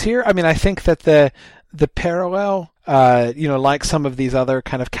 Thoughts here? I mean, I think that the parallel, like some of these other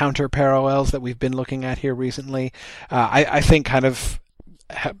kind of counter parallels that we've been looking at here recently, I think kind of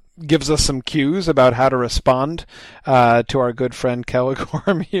gives us some cues about how to respond to our good friend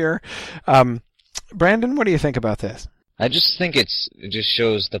Celegorm here. Brandon, what do you think about this? I just think it just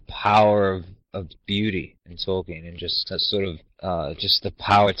shows the power of beauty in Tolkien, and just that sort of just the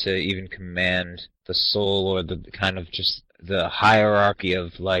power to even command the soul, or the kind of just the hierarchy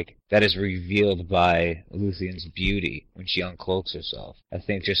of like that is revealed by Luthien's beauty when she uncloaks herself. I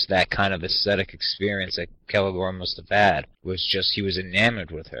think just that kind of aesthetic experience that Celegorm must have had was just he was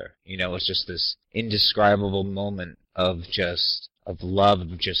enamored with her. You know, it's just this indescribable moment of love,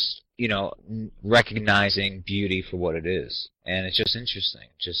 of just, you know, recognizing beauty for what it is. And it's just interesting,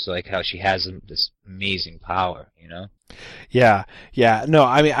 just like how she has this amazing power, you know? Yeah. No,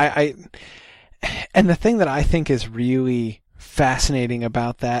 I mean, and the thing that I think is really fascinating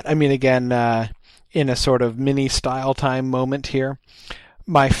about that, I mean, again, in a sort of mini style time moment here,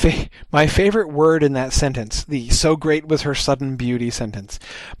 my favorite word in that sentence, the "so great was her sudden beauty" sentence,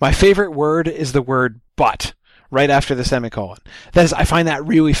 my favorite word is the word "but." Right after the semicolon. That is, I find that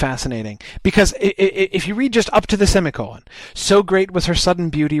really fascinating. Because if you read just up to the semicolon, so great was her sudden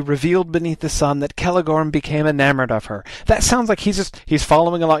beauty revealed beneath the sun that Celegorm became enamored of her. That sounds like he's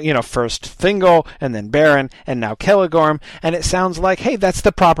following along, you know, first Thingol, and then Beren, and now Celegorm, and it sounds like, hey, that's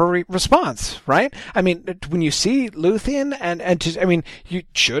the proper response, right? I mean, when you see Luthien,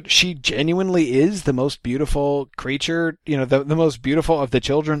 she genuinely is the most beautiful creature, you know, the most beautiful of the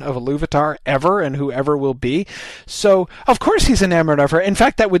children of Iluvatar ever, and whoever will be. So, of course he's enamored of her. In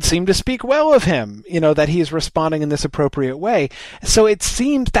fact, that would seem to speak well of him, you know, that he is responding in this appropriate way. So it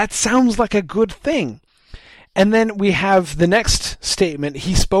seems that sounds like a good thing. And then we have the next statement,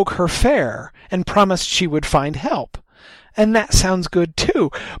 he spoke her fair and promised she would find help. And that sounds good too.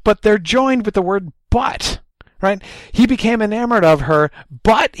 But they're joined with the word but, right? He became enamored of her,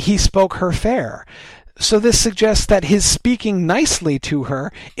 but he spoke her fair. So this suggests that his speaking nicely to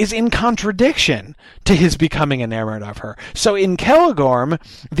her is in contradiction to his becoming enamored of her. So in Celegorm,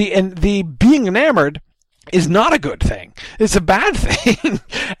 the being enamored is not a good thing. It's a bad thing,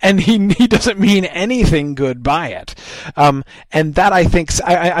 and he doesn't mean anything good by it. And that I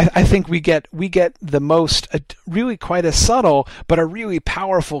think we get the most really quite a subtle but a really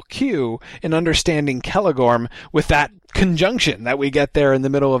powerful cue in understanding Celegorm with that conjunction that we get there in the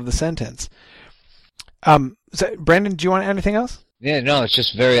middle of the sentence. So, Brandon, do you want to add anything else? Yeah, no, it's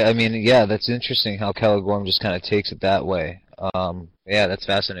just that's interesting how Celegorm just kind of takes it that way. Yeah, that's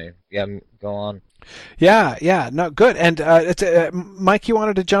fascinating. Yeah, go on. Yeah, no, good. And Mike, you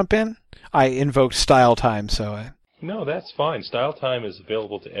wanted to jump in? I invoked style time, so... No, that's fine. Style time is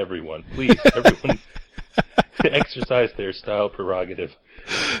available to everyone. Please, everyone exercise their style prerogative.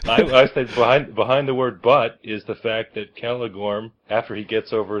 I said behind the word "but" is the fact that Celegorm, after he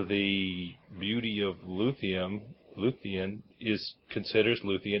gets over the beauty of Luthien, considers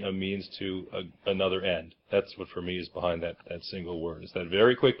Luthien a means to another end. That's what for me is behind that single word. Is that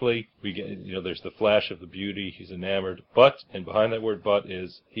very quickly we get, you know, there's the flash of the beauty, he's enamored, and behind that word "but"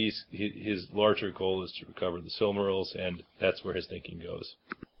 is his larger goal is to recover the Silmarils, and that's where his thinking goes.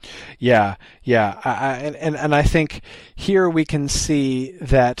 Yeah. And I think here we can see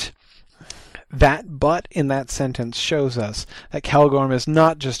that but in that sentence shows us that Celegorm is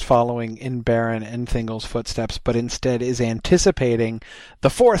not just following in Beren and Thingol's footsteps, but instead is anticipating the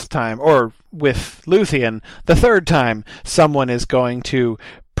fourth time, or with Luthien, the third time someone is going to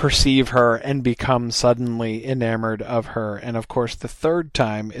perceive her and become suddenly enamored of her. And of course the third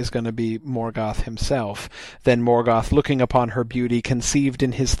time is going to be Morgoth himself. Then Morgoth, looking upon her beauty, conceived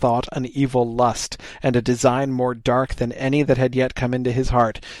in his thought an evil lust, and a design more dark than any that had yet come into his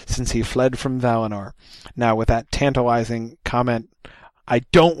heart since he fled from Valinor. Now, with that tantalizing comment, I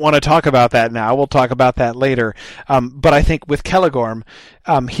don't want to talk about that now. We'll talk about that later. But I think with Celegorm,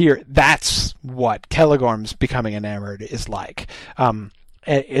 here, that's what Celegorm's becoming enamored is like.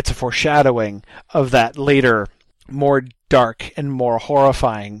 It's a foreshadowing of that later, more dark and more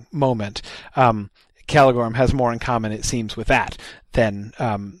horrifying moment. Celegorm has more in common, it seems, with that than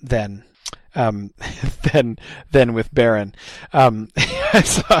than with Baron. I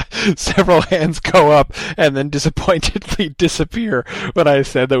saw several hands go up and then disappointedly disappear when I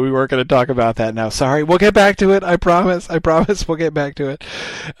said that we weren't going to talk about that now. Sorry, we'll get back to it. I promise we'll get back to it.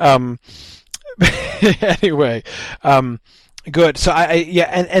 Anyway, good. So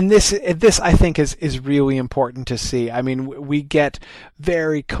and this I think is really important to see. I mean, we get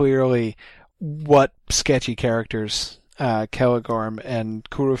very clearly what sketchy characters Celegorm and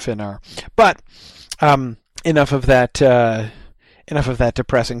Curufin are. But enough of that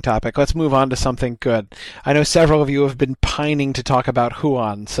depressing topic. Let's move on to something good. I know several of you have been pining to talk about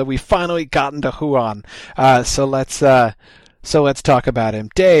Huan, so we've finally gotten to Huan. So let's talk about him.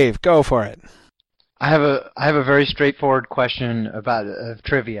 Dave, go for it. I have a very straightforward question about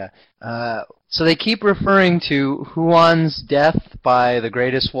trivia. So they keep referring to Huan's death by the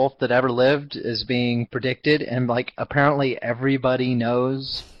greatest wolf that ever lived as being predicted, and like apparently everybody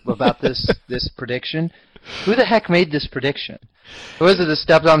knows about this prediction. Who the heck made this prediction? Who was it that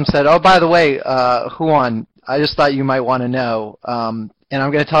stepped up and said, "Oh, by the way, Huan, I just thought you might want to know, and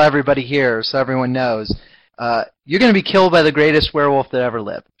I'm going to tell everybody here so everyone knows, you're going to be killed by the greatest werewolf that ever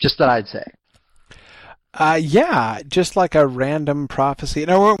lived." Just that I'd say. Yeah, just like a random prophecy.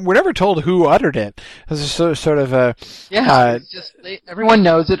 No, we're never told who uttered it. This is sort of a... Yeah, it's just, everyone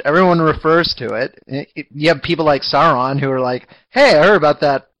knows it. Everyone refers to it. You have people like Sauron who are like, "Hey, I heard about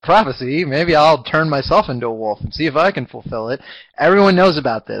that prophecy. Maybe I'll turn myself into a wolf and see if I can fulfill it." Everyone knows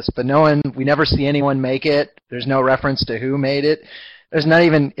about this, but we never see anyone make it. There's no reference to who made it. There's not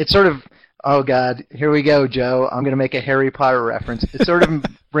even... It's sort of... Oh, God, here we go, Joe. I'm going to make a Harry Potter reference. It sort of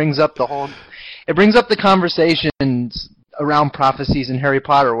brings up the whole... It brings up the conversations around prophecies in Harry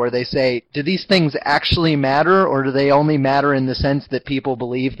Potter where they say, do these things actually matter, or do they only matter in the sense that people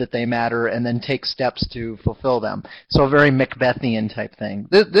believe that they matter and then take steps to fulfill them? So a very Macbethian type thing.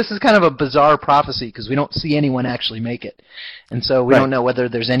 This is kind of a bizarre prophecy because we don't see anyone actually make it. And so we don't know whether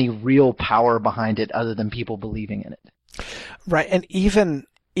there's any real power behind it other than people believing in it. Right, and even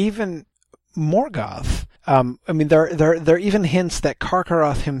Morgoth. I mean, there are even hints that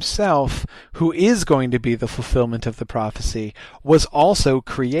Karkaroth himself, who is going to be the fulfillment of the prophecy, was also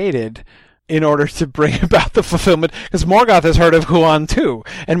created in order to bring about the fulfillment, because Morgoth has heard of Huan too,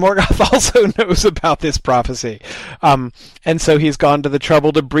 and Morgoth also knows about this prophecy. And so he's gone to the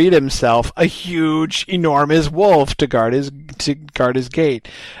trouble to breed himself a huge, enormous wolf to guard his gate.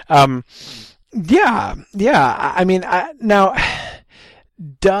 Yeah. I mean, now,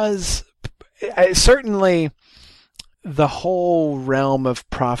 certainly the whole realm of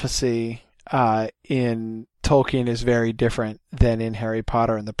prophecy in Tolkien is very different than in Harry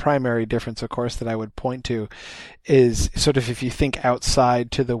Potter, and the primary difference, of course, that I would point to is sort of if you think outside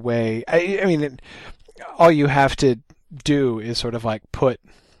to the way... I mean, all you have to do is sort of like put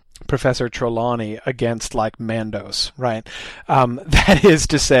Professor Trelawney against like Mandos, right? That is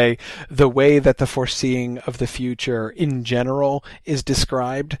to say, the way that the foreseeing of the future in general is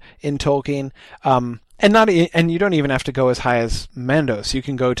described in Tolkien, and you don't even have to go as high as Mandos. You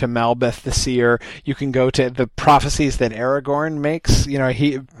can go to Malbeth the Seer. You can go to the prophecies that Aragorn makes. You know,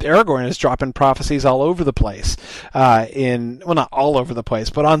 Aragorn is dropping prophecies all over the place. Not all over the place,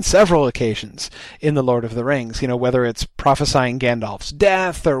 but on several occasions in The Lord of the Rings. You know, whether it's prophesying Gandalf's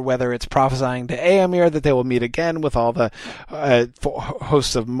death or whether it's prophesying to Éomer that they will meet again with all the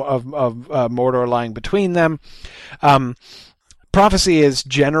hosts of Mordor lying between them. Prophecy is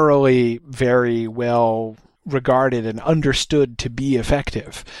generally very well regarded and understood to be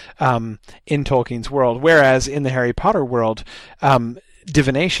effective in Tolkien's world, whereas in the Harry Potter world,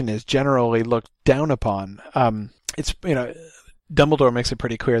 divination is generally looked down upon. It's, you know, Dumbledore makes it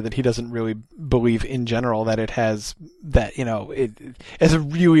pretty clear that he doesn't really believe in general that it has a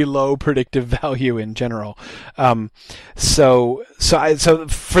really low predictive value in general. So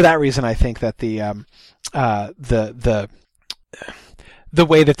for that reason, I think that the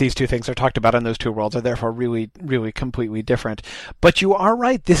way that these two things are talked about in those two worlds are therefore really, really completely different. But you are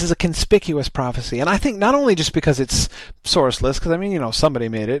right, this is a conspicuous prophecy. And I think not only just because it's sourceless, because I mean, you know, somebody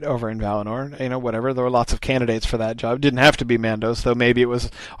made it over in Valinor, you know, whatever. There were lots of candidates for that job. It didn't have to be Mandos, though maybe it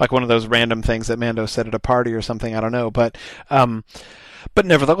was like one of those random things that Mandos said at a party or something, I don't know. But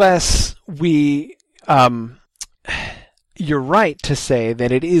nevertheless, you're right to say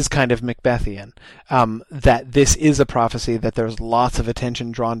that it is kind of Macbethian, that this is a prophecy, that there's lots of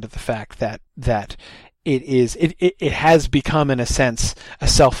attention drawn to the fact that it has become, in a sense, a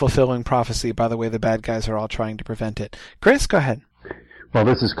self-fulfilling prophecy by the way the bad guys are all trying to prevent it. Chris, go ahead. Well,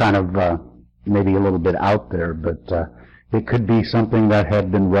 this is kind of maybe a little bit out there, but it could be something that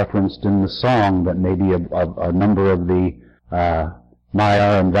had been referenced in the song, that maybe a number of the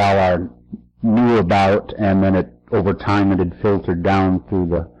Maiar and Valar knew about, and then over time it had filtered down through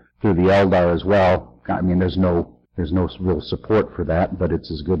the Eldar as well. I mean, there's no real support for that, but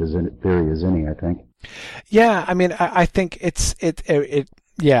it's as good as a theory as any, I think. Yeah, I mean, I think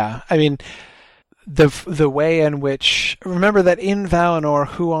yeah, I mean, the way in which, remember that in Valinor,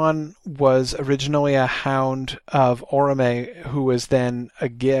 Huon was originally a hound of Orome, who was then a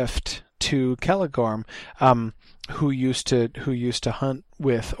gift to Celegorm, who used to hunt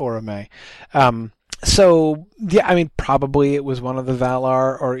with Orome. So yeah, I mean, probably it was one of the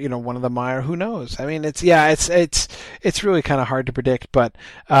Valar or one of the Maiar. Who knows? I mean, it's really kind of hard to predict, but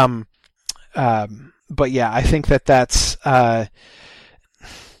yeah, I think that's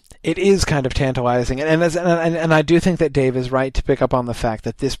it is kind of tantalizing, and I do think that Dave is right to pick up on the fact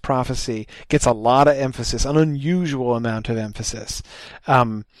that this prophecy gets a lot of emphasis, an unusual amount of emphasis.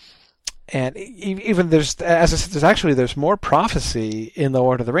 And even there's, as I said, there's more prophecy in the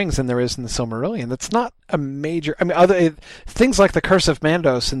Lord of the Rings than there is in the Silmarillion. That's not a major. I mean, things like the Curse of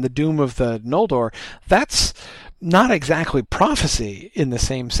Mandos and the Doom of the Noldor. That's not exactly prophecy in the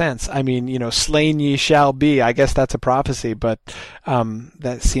same sense. I mean, slain ye shall be. I guess that's a prophecy, but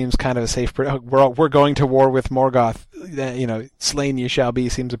that seems kind of a safe. We're going to war with Morgoth. Slain ye shall be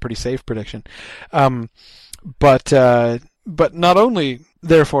seems a pretty safe prediction. But not only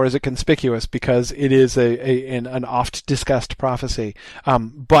therefore is it conspicuous because it is an oft discussed prophecy,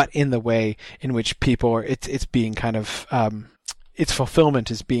 but in the way in which people are, it's being kind of its fulfillment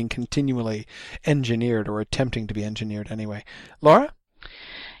is being continually engineered or attempting to be engineered anyway. Laura?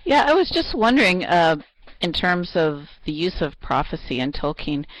 Yeah, I was just wondering, in terms of the use of prophecy in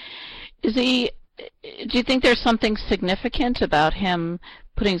Tolkien, do you think there's something significant about him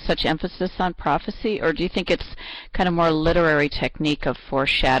putting such emphasis on prophecy, or do you think it's kind of more literary technique of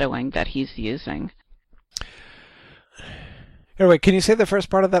foreshadowing that he's using? Anyway, can you say the first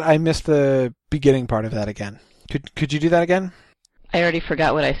part of that? I missed the beginning part of that again. Could you do that again? I already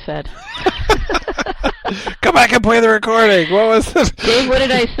forgot what I said. Come back and play the recording. What was this? Dave, what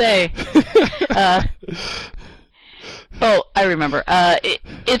did I say? I remember.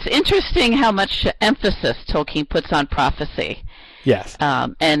 It's interesting how much emphasis Tolkien puts on prophecy. Yes.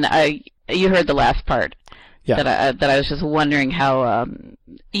 And you heard the last part. Yeah. That I was just wondering how,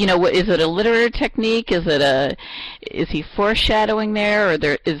 is it a literary technique? Is he foreshadowing there, or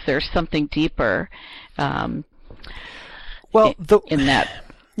is there something deeper? In that.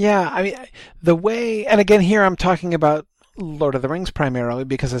 Yeah, I mean, the way, and again, here I'm talking about Lord of the Rings primarily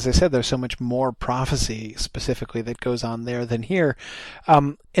because, as I said, there's so much more prophecy specifically that goes on there than here.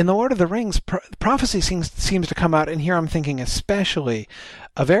 In the Lord of the Rings, prophecy seems to come out, and here I'm thinking especially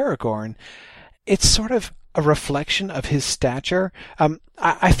of Aragorn. It's sort of a reflection of his stature.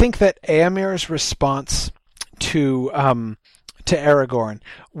 I think that Éomer's response to Aragorn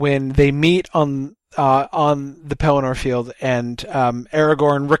when they meet on the Pelennor field, and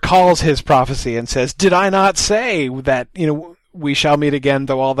Aragorn recalls his prophecy and says, "Did I not say that, we shall meet again,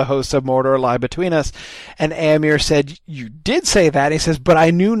 though all the hosts of Mordor lie between us?" And Éomer said, "You did say that." He says, "But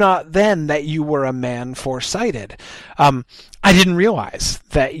I knew not then that you were a man foresighted. I didn't realize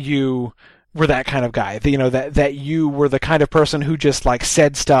that you were that kind of guy, that you were the kind of person who just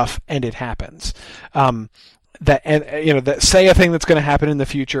said stuff and it happens. That say a thing that's going to happen in the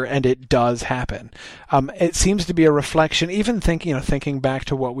future and it does happen." It seems to be a reflection, even thinking back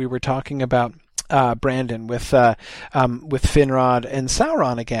to what we were talking about, Brandon, with Finrod and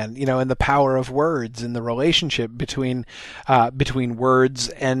Sauron again, and the power of words and the relationship between words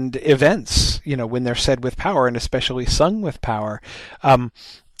and events, when they're said with power and especially sung with power.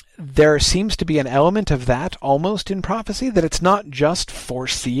 There seems to be an element of that almost in prophecy, that it's not just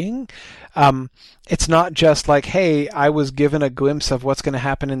foreseeing. It's not just like, hey, I was given a glimpse of what's going to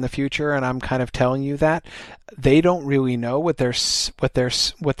happen in the future and I'm kind of telling you that. They don't really know what they're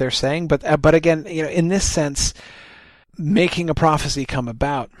saying, but again, in this sense, making a prophecy come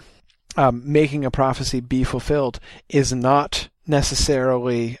about, making a prophecy be fulfilled is not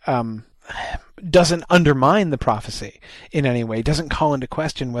necessarily doesn't undermine the prophecy in any way, doesn't call into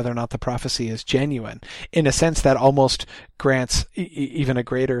question whether or not the prophecy is genuine. In a sense, that almost grants even a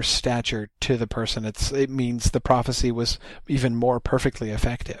greater stature to the person. It means the prophecy was even more perfectly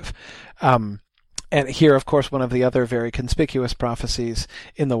effective. And here, of course, one of the other very conspicuous prophecies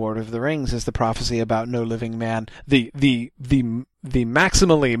in The Lord of the Rings is the prophecy about no living man, the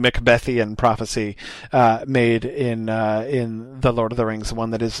maximally Macbethian prophecy made in The Lord of the Rings, one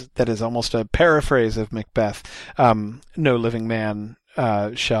that is almost a paraphrase of Macbeth. No living man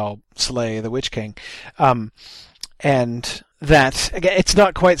shall slay the Witch King. And that, again, it's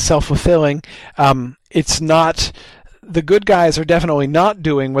not quite self-fulfilling. It's not the good guys are definitely not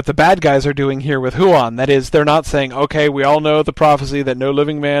doing what the bad guys are doing here with Huan. That is, they're not saying, okay, we all know the prophecy that no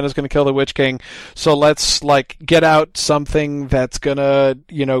living man is going to kill the Witch King, so let's get out something that's going to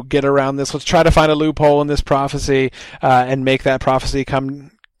get around this. Let's try to find a loophole in this prophecy and make that prophecy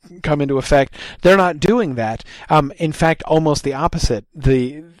come into effect. They're not doing that. In fact, almost the opposite.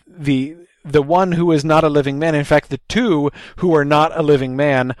 The one who is not a living man, in fact, the two who are not a living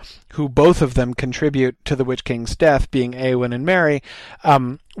man, who both of them contribute to the Witch King's death, being Eowyn and Merry,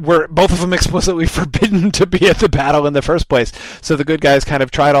 were both of them explicitly forbidden to be at the battle in the first place. So the good guys kind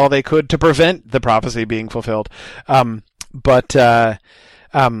of tried all they could to prevent the prophecy being fulfilled. But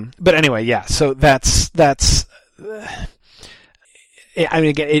anyway, yeah. So that's. I mean,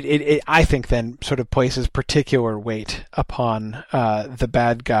 again, it I think then sort of places particular weight upon the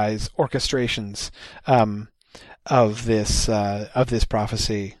bad guys' orchestrations of this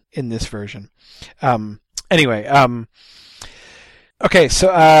prophecy in this version. Anyway, okay, so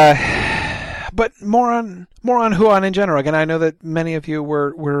but more on Huan in general. Again, I know that many of you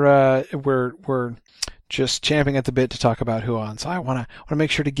were just champing at the bit to talk about Huan, so I want to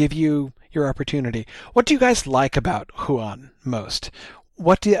make sure to give you your opportunity. What do you guys like about Huan most?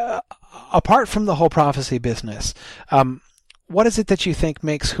 What do you, apart from the whole prophecy business, what is it that you think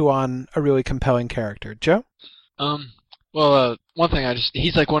makes Huan a really compelling character? Joe? Well, one thing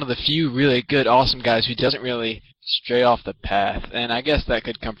he's like one of the few really good, awesome guys who doesn't really stray off the path, and I guess that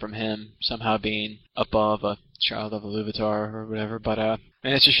could come from him somehow being above a child of Iluvatar or whatever, but and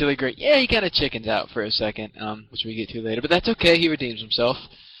it's just really great. Yeah, he kind of chickens out for a second, which we get to later, but that's okay, he redeems himself.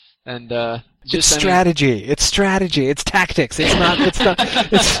 And it's strategy. It's strategy. It's tactics. It's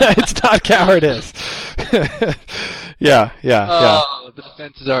not cowardice. Yeah. Oh, the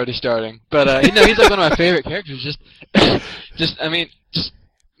defense is already starting. But he's like one of my favorite characters. Just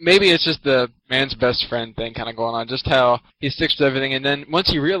maybe it's just the man's best friend thing kind of going on. Just how he sticks to everything, and then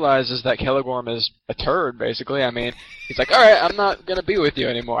once he realizes that Celegorm is a turd, basically. I mean, he's like, all right, I'm not gonna be with you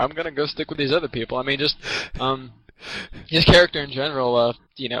anymore. I'm gonna go stick with these other people. I mean, just his character in general,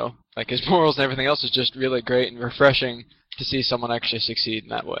 like his morals and everything else is just really great and refreshing to see someone actually succeed in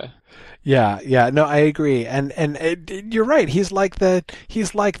that way. Yeah, no, I agree, and you're right. He's like the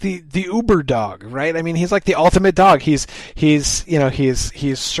Uber dog, right? I mean, he's like the ultimate dog. He's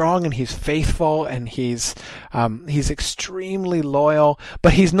strong and he's faithful and he's extremely loyal.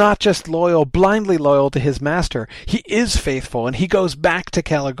 But he's not just blindly loyal to his master. He is faithful and he goes back to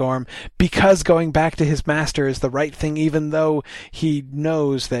Celegorm because going back to his master is the right thing, even though he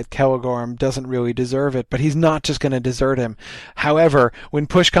knows that Celegorm doesn't really deserve it. But he's not just going to desert him. However, when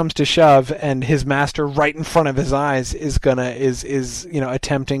push comes to shove, and his master right in front of his eyes is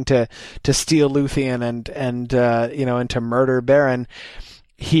attempting to steal Luthien and to murder Beren,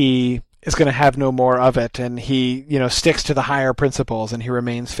 he is going to have no more of it, and he sticks to the higher principles and he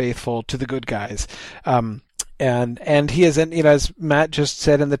remains faithful to the good guys. And he is, as Matt just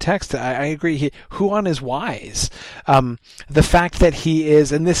said in the text, I agree. Huan is wise. The fact that he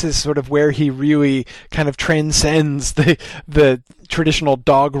is, and this is sort of where he really kind of transcends the traditional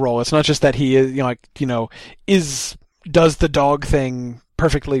dog role. It's not just that he is, does the dog thing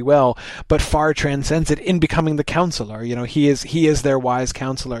perfectly well, but far transcends it in becoming the counselor. He is their wise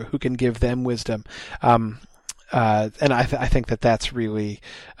counselor who can give them wisdom. And I think that's really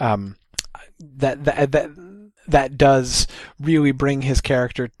that does really bring his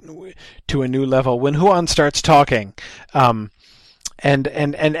character to a new level. When Huan starts talking, and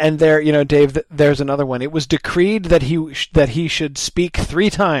there, Dave, there's another one. It was decreed that he should speak 3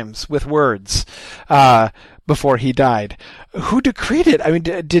 times with words before he died. Who decreed it? I mean,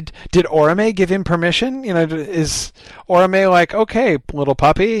 did Orome give him permission? Is Orome like, okay, little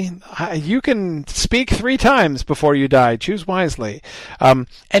puppy, you can speak 3 times before you die. Choose wisely. And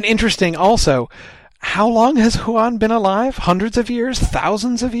interesting also, how long has Huan been alive? Hundreds of years?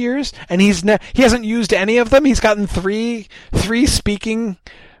 Thousands of years? And he hasn't used any of them? He's gotten three speaking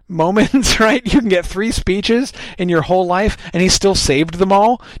moments, right? You can get 3 speeches in your whole life, and he's still saved them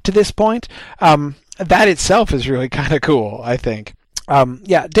all to this point. That itself is really kind of cool, I think.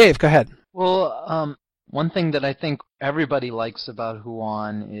 Yeah, Dave, go ahead. Well, one thing that I think everybody likes about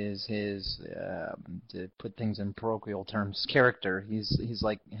Huan is his, to put things in parochial terms, character. He's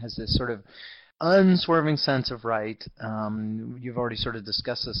like, has this sort of unswerving sense of right. You've already sort of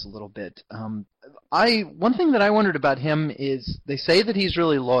discussed this a little bit. One thing that I wondered about him is they say that he's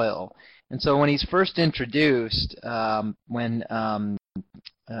really loyal, and so when he's first introduced, when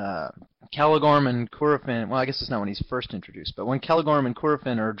Caligorm and Curufin, well, I guess it's not when he's first introduced, but when Caligorm and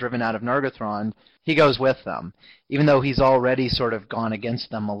Curufin are driven out of Nargothrond, he goes with them, even though he's already sort of gone against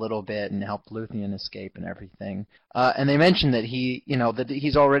them a little bit and helped Luthien escape and everything. And they mention that that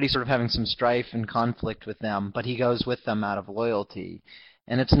he's already sort of having some strife and conflict with them, but he goes with them out of loyalty.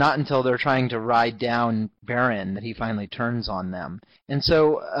 And it's not until they're trying to ride down Beren that he finally turns on them. And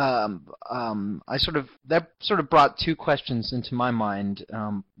so that sort of brought two questions into my mind.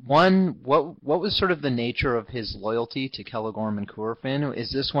 One, what was sort of the nature of his loyalty to Caligorm and Curufin?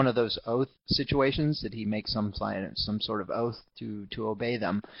 Is this one of those oath situations that he makes some sort of oath to obey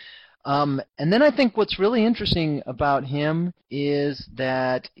them? And then I think what's really interesting about him is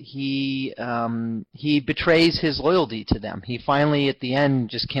that he betrays his loyalty to them. He finally, at the end,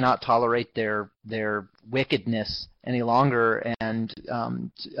 just cannot tolerate their wickedness any longer and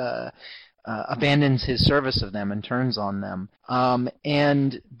abandons his service of them and turns on them.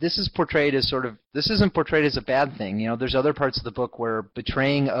 And this is portrayed as this isn't portrayed as a bad thing. There's other parts of the book where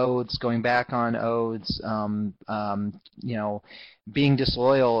betraying oaths, going back on oaths, being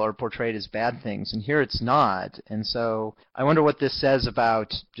disloyal are portrayed as bad things, and here it's not. And so I wonder what this says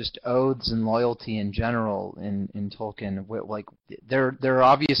about just oaths and loyalty in general in Tolkien. Like there are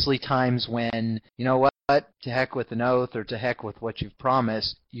obviously times when, to heck with an oath or to heck with what you've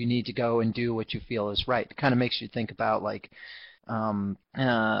promised, you need to go and do what you feel is right. It kind of makes you think about I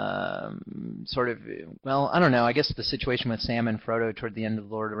don't know, I guess the situation with Sam and Frodo toward the end of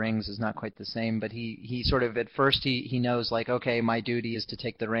The Lord of the Rings is not quite the same, but he sort of, at first he knows, like, okay, my duty is to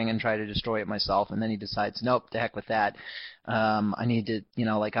take the ring and try to destroy it myself, and then he decides, nope, to heck with that. I need to,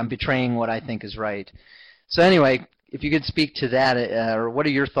 I'm betraying what I think is right. So anyway, if you could speak to that, or what are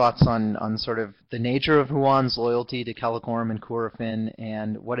your thoughts on sort of the nature of Huan's loyalty to Caligorm and Curufin,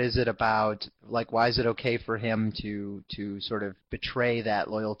 and what is it about, like, why is it okay for him to sort of betray that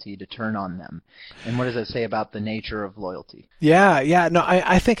loyalty to turn on them? And what does it say about the nature of loyalty? Yeah. No,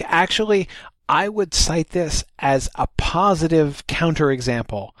 I think actually I would cite this as a positive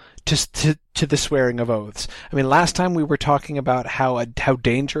counterexample to the swearing of oaths. I mean, last time we were talking about how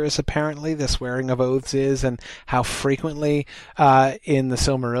dangerous apparently the swearing of oaths is, and how frequently in the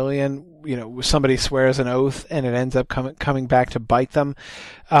Silmarillion, somebody swears an oath and it ends up coming back to bite them.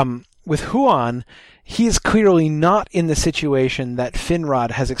 With Huan, he is clearly not in the situation that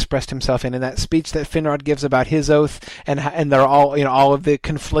Finrod has expressed himself in that speech that Finrod gives about his oath, and they're all, all of the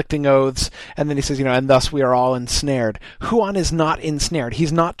conflicting oaths, and then he says, and thus we are all ensnared. Huan is not ensnared.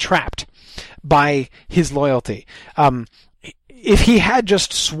 He's not trapped by his loyalty. If he had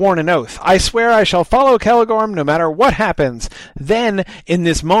just sworn an oath, I swear I shall follow Caligorm no matter what happens, then in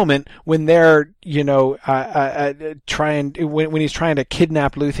this moment when they're, when he's trying to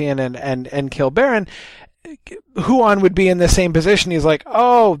kidnap Luthien and kill Beren, Huan would be in the same position. He's like,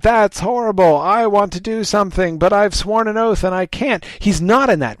 oh, that's horrible. I want to do something, but I've sworn an oath and I can't. He's not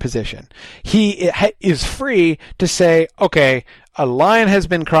in that position. He is free to say, okay, a line has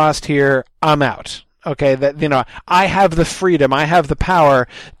been crossed here. I'm out. Okay, that, I have the freedom, I have the power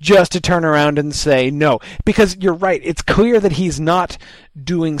just to turn around and say no. Because you're right, it's clear that he's not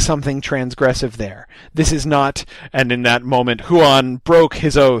doing something transgressive there. This is not, and in that moment, Huan broke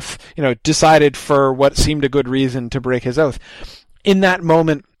his oath, decided for what seemed a good reason to break his oath. In that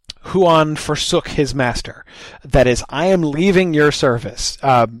moment, Huan forsook his master. That is, I am leaving your service.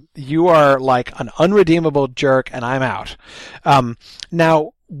 You are like an unredeemable jerk, and I'm out.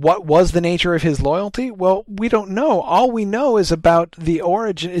 Now, what was the nature of his loyalty? Well, we don't know. All we know is about the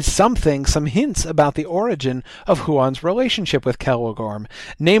origin, some hints about the origin of Huan's relationship with Caligorm.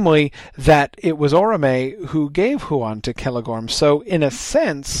 Namely, that it was Orome who gave Huan to Caligorm. So, in a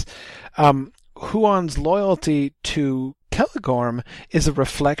sense, Huan's loyalty to Caligorm is a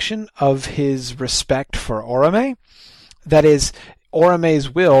reflection of his respect for Orome. That is, Orome's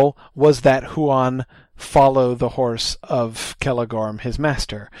will was that Huan follow the horse of Caligorm, his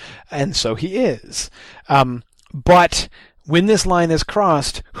master. And so he is. But when this line is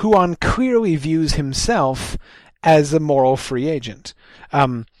crossed, Huan clearly views himself as a moral free agent.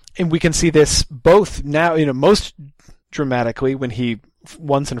 And we can see this both now, most dramatically when he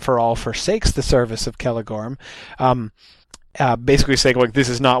once and for all forsakes the service of Caligorm, basically saying, like, this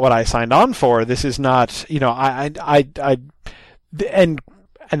is not what I signed on for. This is not,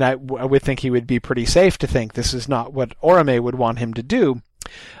 and I would think he would be pretty safe to think this is not what Orome would want him to do,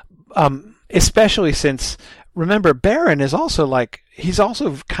 especially since, remember, Beren is also he's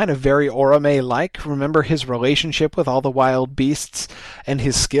also kind of very Orome-like. Remember his relationship with all the wild beasts and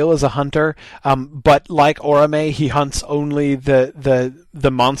his skill as a hunter. But like Orome, he hunts only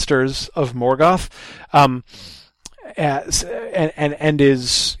the monsters of Morgoth. and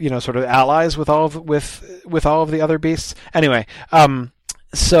is sort of allies with all of the other beasts. Anyway, but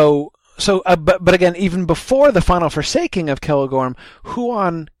again, even before the final forsaking of Celegorm,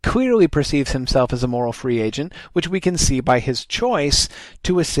 Huan clearly perceives himself as a moral free agent, which we can see by his choice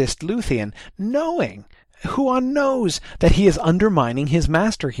to assist Luthien, Huan knows that he is undermining his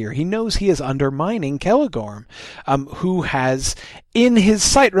master here. He knows he is undermining Celegorm, who has in his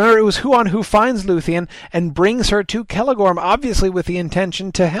sight. Remember, it was Huan who finds Luthien and brings her to Celegorm, obviously with the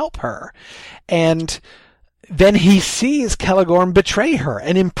intention to help her. And then he sees Celegorm betray her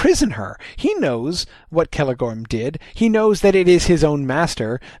and imprison her. He knows what Celegorm did. He knows that it is his own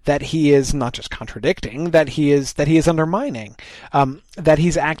master that he is not just contradicting, that he is undermining, that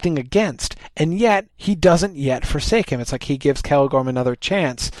he's acting against, and yet he doesn't yet forsake him. It's like he gives Celegorm another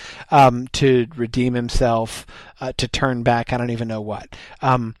chance to redeem himself, to turn back. I don't even know what.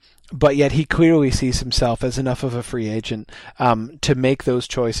 But yet he clearly sees himself as enough of a free agent to make those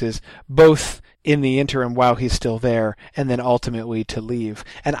choices, both in the interim while he's still there, and then ultimately to leave.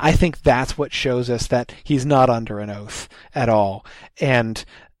 And I think that's what shows us that he's not under an oath at all. And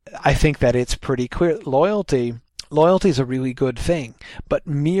I think that it's pretty clear. Loyalty is a really good thing, but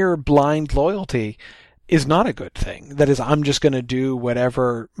mere blind loyalty is not a good thing. That is, I'm just going to do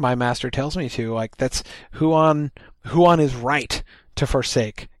whatever my master tells me to. Like, that's Huan is right to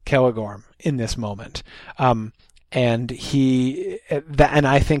forsake Celegorm in this moment. And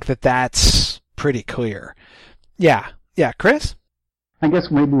I think that that's pretty clear. Yeah, Chris? I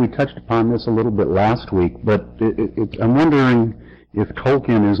guess maybe we touched upon this a little bit last week, but I'm wondering if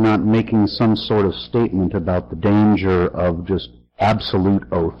Tolkien is not making some sort of statement about the danger of just absolute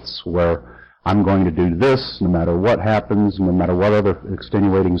oaths, where I'm going to do this no matter what happens, no matter what other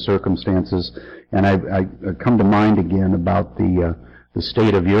extenuating circumstances. And I come to mind again about the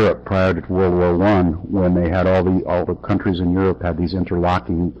state of Europe prior to World War I, when they had all the countries in Europe had these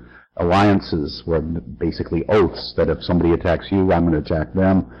interlocking alliances, where basically oaths that if somebody attacks you, I'm going to attack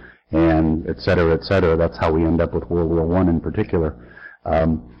them, and et cetera, et cetera. That's how we end up with World War I in particular.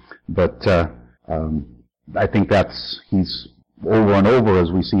 But I think he's over and over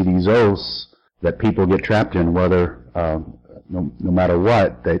as we see these oaths that people get trapped in, whether no matter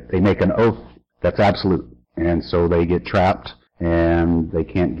what, they make an oath that's absolute, and so they get trapped and they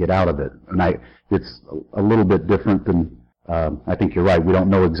can't get out of it. And it's a little bit different than. I think you're right. We don't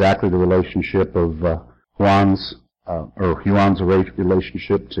know exactly the relationship of Huan's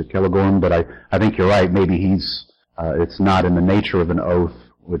relationship to Celegorm, but I think you're right. Maybe it's not in the nature of an oath,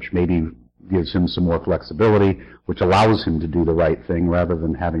 which maybe gives him some more flexibility, which allows him to do the right thing rather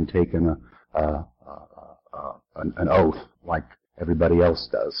than having taken an oath like everybody else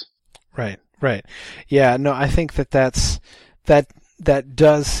does. Right. Yeah. No, I think that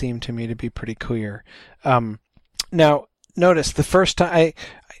does seem to me to be pretty clear. Now, notice the first time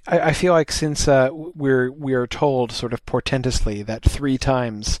I feel like since we are told sort of portentously that 3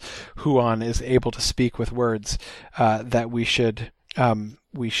 times Huan is able to speak with words, that we should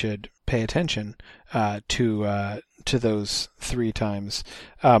pay attention to those 3 times.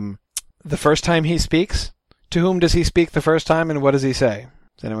 The first time he speaks, to whom does he speak the first time, and what does he say?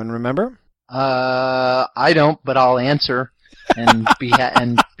 Does anyone remember? I don't, but I'll answer. And be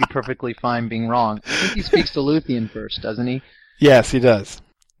perfectly fine being wrong. I think he speaks to Luthien first, doesn't he? Yes, he does.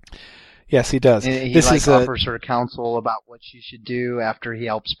 And he offers her counsel about what she should do after he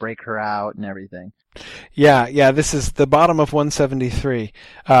helps break her out and everything. Yeah, this is the bottom of 173.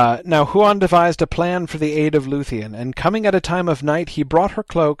 Now Huan devised a plan for the aid of Luthien, and coming at a time of night he brought her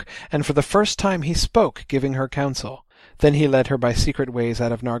cloak, and for the first time he spoke, giving her counsel. Then he led her by secret ways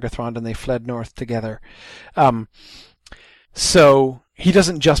out of Nargothrond, and they fled north together. So he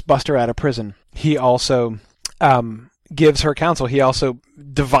doesn't just bust her out of prison. He also gives her counsel. He also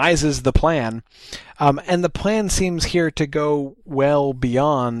devises the plan. And the plan seems here to go well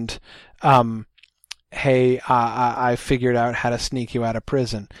beyond, hey, I figured out how to sneak you out of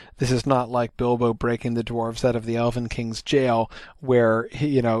prison. This is not like Bilbo breaking the dwarves out of the Elven King's jail, where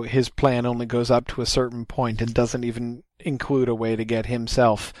his plan only goes up to a certain point and doesn't even include a way to get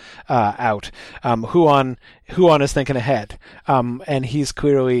himself out. Huan is thinking ahead, and he's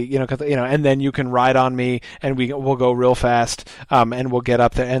clearly, and then you can ride on me, and we'll go real fast, and we'll get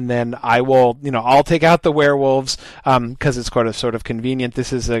up there, and then I'll take out the werewolves, because it's sort of convenient.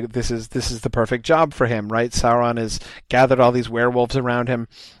 This is the perfect job for him, right? Sauron has gathered all these werewolves around him,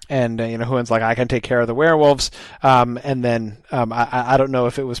 and Huan's like, I can take care of the werewolves, and then I don't know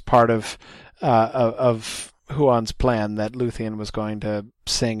if it was part of Huan's plan that Luthien was going to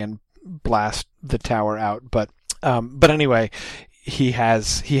sing and blast the tower out, but anyway, he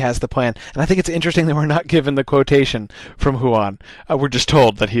has the plan. And I think it's interesting that we're not given the quotation from Huan. We're just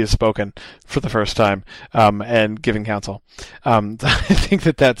told that he has spoken for the first time and giving counsel. I think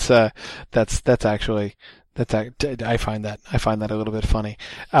that's actually I find that a little bit funny.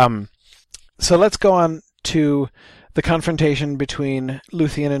 So let's go on to the confrontation between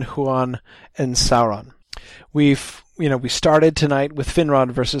Luthien and Huan and Sauron. We started tonight with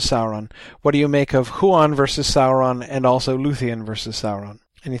Finrod versus Sauron. What do you make of Huan versus Sauron and also Luthien versus Sauron?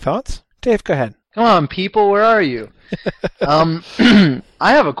 Any thoughts? Dave, go ahead. Come on, people, where are you? I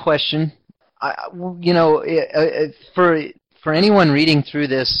have a question. For anyone reading through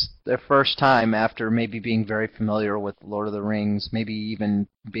this their first time after maybe being very familiar with Lord of the Rings, maybe even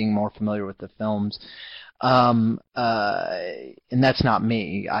being more familiar with the films, and that's not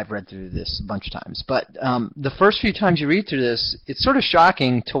me. I've read through this a bunch of times. But the first few times you read through this, it's sort of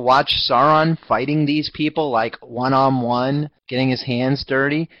shocking to watch Sauron fighting these people like one-on-one, getting his hands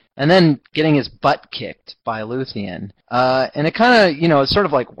dirty, and then getting his butt kicked by Luthien. And it kind of, it's sort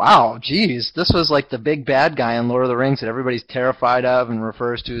of like, wow, geez, this was like the big bad guy in Lord of the Rings that everybody's terrified of and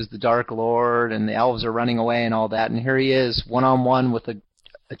refers to as the Dark Lord, and the elves are running away and all that. And here he is, one-on-one with a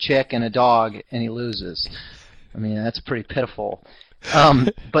chick and a dog, and he loses. I mean, that's pretty pitiful.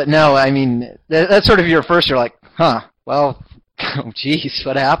 But no, I mean, that's sort of your first, you're like, huh, well, oh, geez,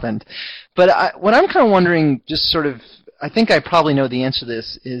 what happened? But what I'm kind of wondering, just sort of, I think I probably know the answer to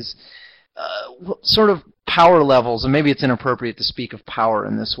this, is what sort of power levels, and maybe it's inappropriate to speak of power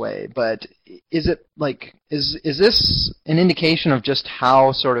in this way, but is it like, is this an indication of just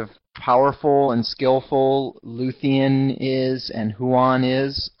how sort of powerful and skillful Luthien is and Huan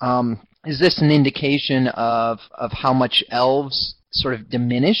is? Is this an indication of how much elves sort of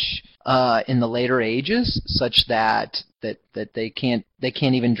diminish in the later ages, such that they can't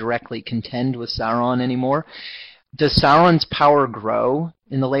even directly contend with Sauron anymore? Does Sauron's power grow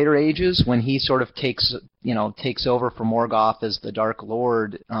in the later ages when he sort of takes over for Morgoth as the Dark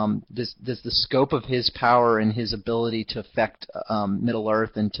Lord? Does the scope of his power and his ability to affect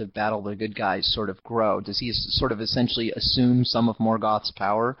Middle-earth and to battle the good guys sort of grow? Does he sort of essentially assume some of Morgoth's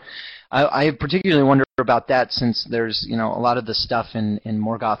power? I particularly wonder about that, since there's a lot of the stuff in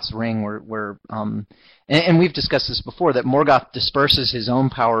Morgoth's ring where and we've discussed this before, that Morgoth disperses his own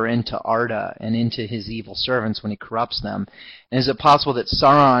power into Arda and into his evil servants when he corrupts them. And is it possible that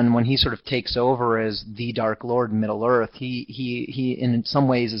Sauron, when he sort of takes over as the Dark Lord in Middle-earth, he in some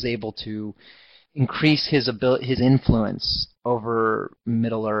ways is able to increase his influence over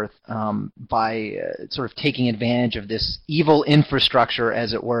Middle-earth by sort of taking advantage of this evil infrastructure,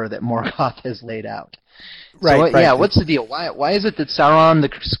 as it were, that Morgoth has laid out? Right. Yeah, what's the deal? Why is it that Sauron,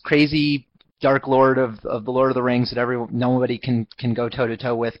 the crazy Dark Lord of the Lord of the Rings that nobody can go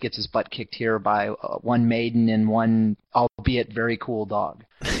toe-to-toe with, gets his butt kicked here by one maiden and one, albeit very cool, dog?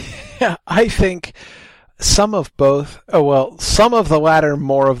 Yeah, I think some of both. Oh, well, some of the latter,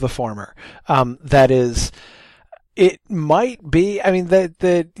 more of the former. That is, it might be. I mean,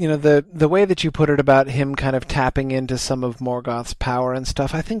 the way that you put it about him kind of tapping into some of Morgoth's power and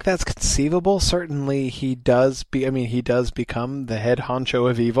stuff, I think that's conceivable. Certainly, he does become the head honcho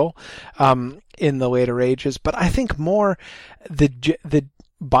of evil in the later ages. But I think more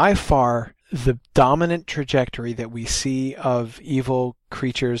by far the dominant trajectory that we see of evil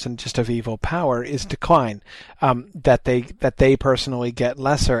creatures and just of evil power is decline. That they personally get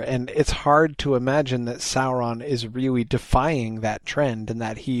lesser, and it's hard to imagine that Sauron is really defying that trend and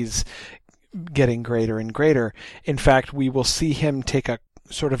that he's getting greater and greater. In fact, we will see him take a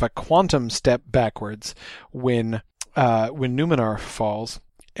sort of a quantum step backwards when Numenor falls.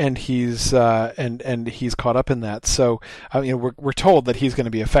 And he's caught up in that. So we're told that he's going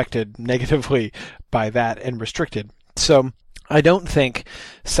to be affected negatively by that and restricted. So I don't think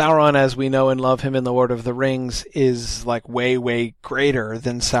Sauron, as we know and love him in the Lord of the Rings, is like way, way greater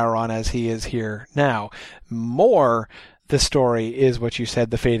than Sauron as he is here now. More, the story is what you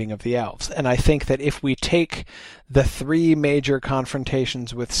said, the fading of the elves. And I think that if we take the three major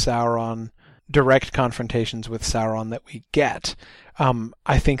confrontations with Sauron, direct confrontations with Sauron that we get,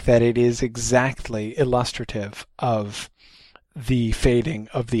 I think that it is exactly illustrative of the fading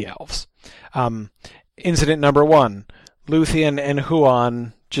of the elves. Incident number 1, Luthien and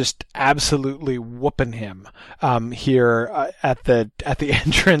Huan just absolutely whooping him here at the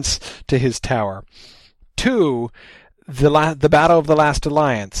entrance to his tower. 2, the Battle of the Last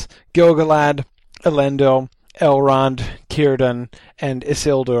Alliance. Gil-galad, Elendil, Elrond, Círdan, and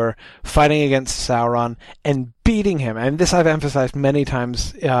Isildur fighting against Sauron and beating him, and this I've emphasized many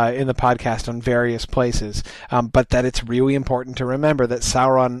times in the podcast on various places, but that it's really important to remember that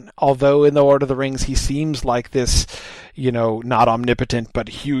Sauron, although in the Lord of the Rings he seems like this, not omnipotent but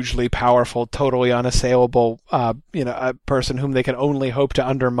hugely powerful, totally unassailable, a person whom they can only hope to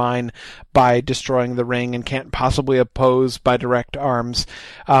undermine by destroying the ring and can't possibly oppose by direct arms,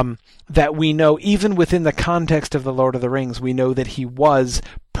 that we know, even within the context of the Lord of the Rings, we know that he was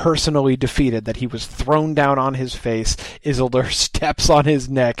personally defeated, that he was thrown down on his face. Isildur steps on his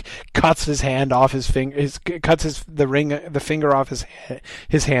neck, cuts his hand off his finger, the finger off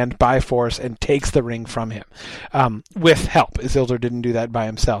his hand by force, and takes the ring from him with help. Isildur didn't do that by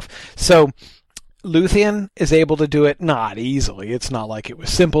himself. So Luthien is able to do it, not easily. It's not like it was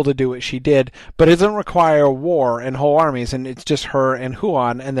simple to do what she did, but it doesn't require war and whole armies, and it's just her and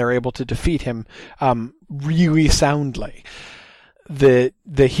Huan, and they're able to defeat him really soundly. The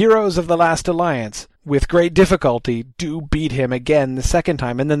heroes of the Last Alliance, with great difficulty, do beat him again the second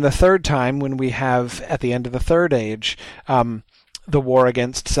time, and then the third time, when we have, at the end of the Third Age, the war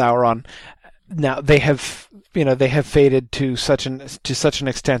against Sauron. Now they have faded to such an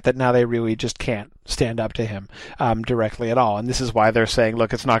extent that now they really just can't stand up to him directly at all, and this is why they're saying,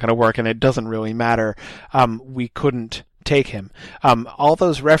 look, it's not going to work, and it doesn't really matter. We couldn't take him. All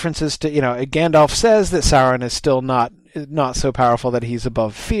those references to, Gandalf says that Sauron is still not so powerful that he's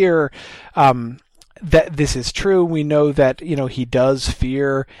above fear. That this is true. We know that, he does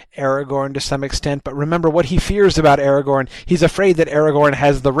fear Aragorn to some extent, but remember what he fears about Aragorn. He's afraid that Aragorn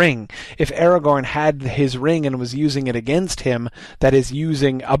has the ring. If Aragorn had his ring and was using it against him, that is,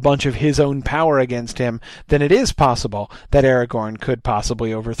 using a bunch of his own power against him, then it is possible that Aragorn could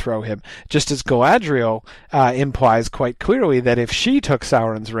possibly overthrow him. Just as Galadriel implies quite clearly that if she took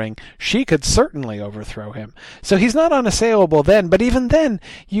Sauron's ring, she could certainly overthrow him. So he's not unassailable then, but even then,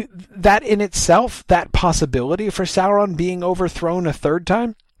 that in itself, that possibility for Sauron being overthrown a third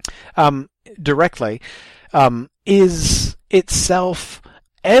time directly is itself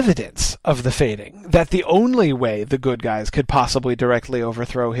evidence of the fading, that the only way the good guys could possibly directly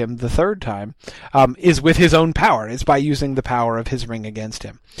overthrow him the third time is with his own power, is by using the power of his ring against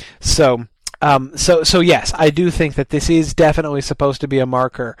him. So yes, I do think that this is definitely supposed to be a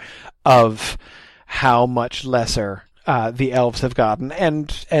marker of how much lesser the elves have gotten,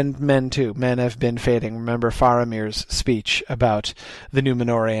 and men too. Men have been fading. Remember Faramir's speech about the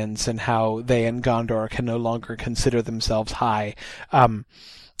Númenóreans and how they in Gondor can no longer consider themselves high.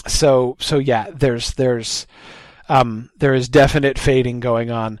 So yeah, there is definite fading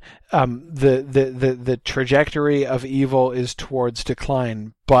going on. The trajectory of evil is towards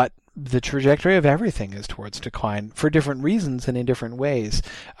decline, but the trajectory of everything is towards decline for different reasons and in different ways.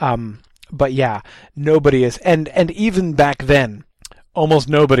 But yeah, nobody is, and even back then, almost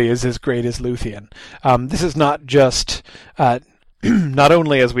nobody is as great as Luthien. This is not just, not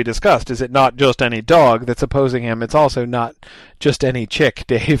only, as we discussed, is it not just any dog that's opposing him, it's also not just any chick,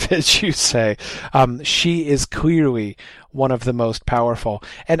 Dave, as you say. She is clearly one of the most powerful.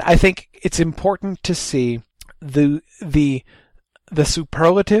 And I think it's important to see the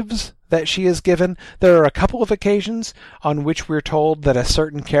superlatives that she is given. There are a couple of occasions on which we're told that a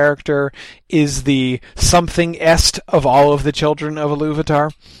certain character is the something-est of all of the children of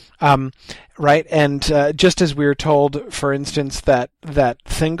Iluvatar. Right? And just as we're told, for instance, that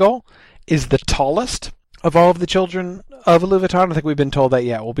Thingol is the tallest of all of the children of Iluvatar. I don't think we've been told that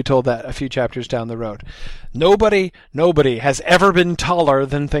yet. We'll be told that a few chapters down the road. Nobody has ever been taller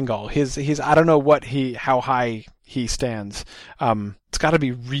than Thingol. He's I don't know how high he stands. It's got to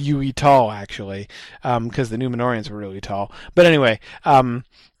be really tall, actually, because the Númenóreans were really tall. But anyway,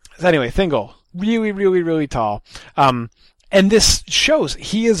 Thingol, really, really, really tall. And this shows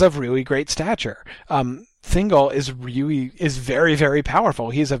he is of really great stature. Thingol is very, very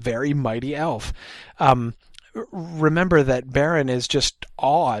powerful. He is a very mighty elf. Remember that Beren is just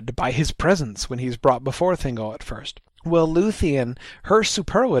awed by his presence when he's brought before Thingol at first. Well, Luthien, her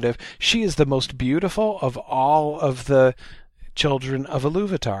superlative, she is the most beautiful of all of the children of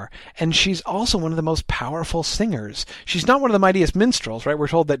Iluvatar, and she's also one of the most powerful singers. She's not one of the mightiest minstrels, right? We're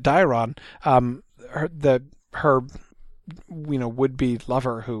told that Daeron, her would-be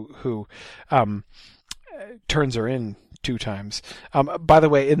lover who turns her in 2 times. By the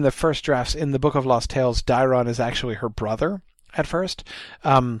way, in the first drafts in the Book of Lost Tales, Daeron is actually her brother at first.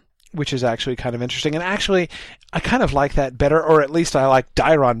 Which is actually kind of interesting. And actually, I kind of like that better, or at least I like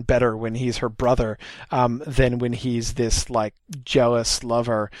Daeron better when he's her brother than when he's this, jealous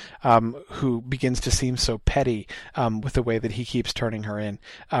lover who begins to seem so petty with the way that he keeps turning her in.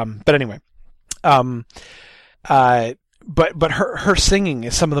 But anyway, But her singing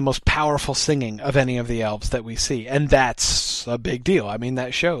is some of the most powerful singing of any of the elves that we see, and that's a big deal. I mean,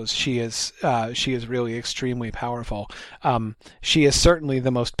 that shows she is really extremely powerful. She is certainly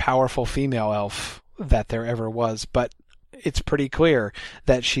the most powerful female elf that there ever was, but it's pretty clear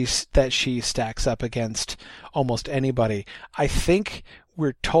that she stacks up against almost anybody. I think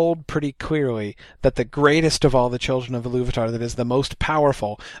we're told pretty clearly that the greatest of all the children of Iluvatar, that is the most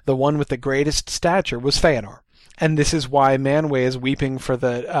powerful, the one with the greatest stature, was Feanor. And this is why Manwë is weeping for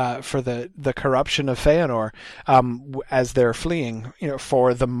the corruption of Feanor as they're fleeing,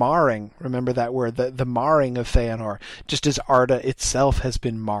 for the marring. Remember that word, the marring of Feanor, just as Arda itself has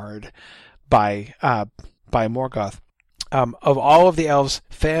been marred by Morgoth. Of all of the elves,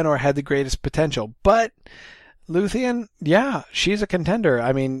 Feanor had the greatest potential, but Luthien, yeah, she's a contender.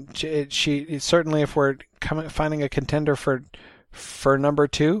 I mean, she certainly, if we're finding a contender for number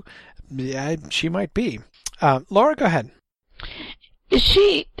 2, yeah, she might be. Laura, go ahead. Is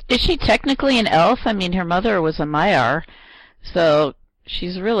she technically an elf? I mean, her mother was a Maiar, so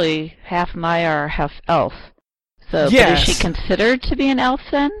she's really half Maiar, half elf. So, yes. But is she considered to be an elf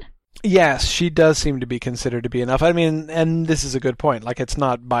then? Yes, she does seem to be considered to be an elf. I mean, and this is a good point. Like, it's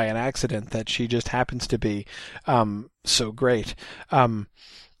not by an accident that she just happens to be so great.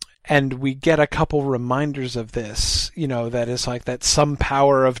 And we get a couple reminders of this, that is like that some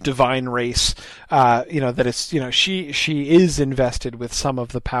power of divine race, that it's, she is invested with some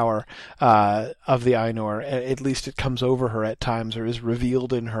of the power of the Ainur. At least it comes over her at times, or is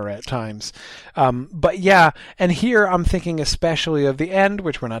revealed in her at times. But yeah, and here I'm thinking especially of the end,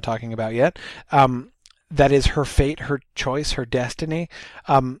 which we're not talking about yet. That is her fate, her choice, her destiny.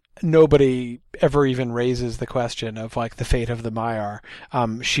 Nobody ever even raises the question of like the fate of the Maiar.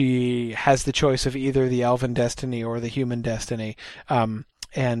 She has the choice of either the elven destiny or the human destiny, and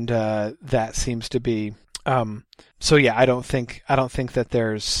that seems to be. So yeah, I think that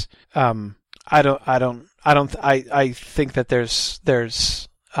there's. I think that there's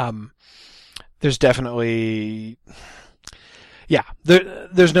definitely. Yeah,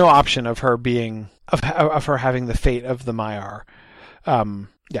 there's no option of her being of her having the fate of the Maiar.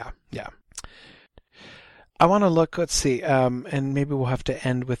 Yeah. I want to look. Let's see, and maybe we'll have to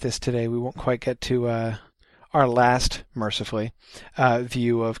end with this today. We won't quite get to our last, mercifully,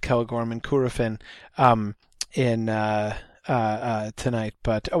 view of Celegorm and Curufin tonight.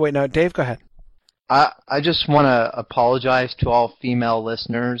 But oh wait, no, Dave, go ahead. I just want to apologize to all female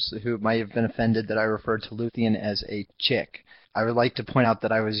listeners who might have been offended that I referred to Luthien as a chick. I would like to point out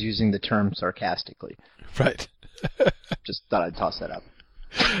that I was using the term sarcastically. Right. Just thought I'd toss that up.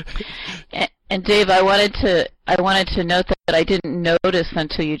 And Dave, I wanted to note that I didn't notice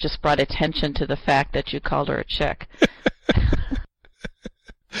until you just brought attention to the fact that you called her a chick.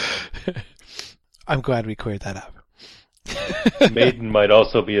 I'm glad we cleared that up. Maiden might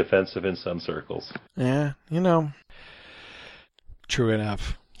also be offensive in some circles. Yeah, True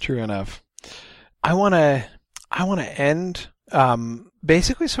enough. I want to end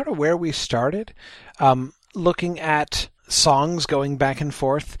basically sort of where we started, looking at songs going back and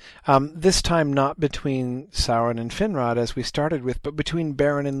forth, this time not between Sauron and Finrod as we started with, but between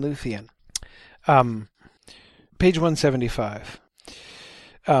Beren and Luthien. Page 175.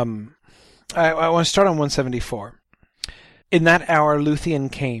 I want to start on 174. In that hour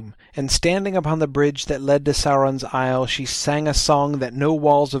Luthien came, and standing upon the bridge that led to Sauron's isle, she sang a song that no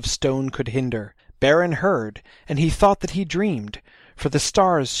walls of stone could hinder. Beren heard, and he thought that he dreamed, for the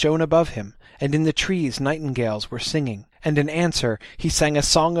stars shone above him, and in the trees nightingales were singing. And in answer he sang a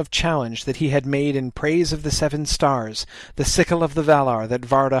song of challenge that he had made in praise of the 7 stars, the sickle of the Valar that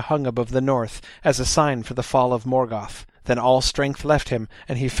Varda hung above the north, as a sign for the fall of Morgoth. Then all strength left him,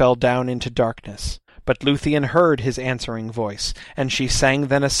 and he fell down into darkness. But Luthien heard his answering voice, and she sang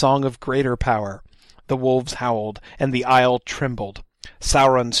then a song of greater power. The wolves howled, and the isle trembled.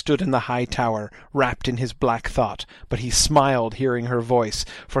 Sauron stood in the high tower, wrapped in his black thought, but he smiled hearing her voice,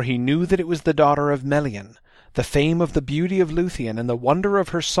 for he knew that it was the daughter of Melian. The fame of the beauty of Luthien and the wonder of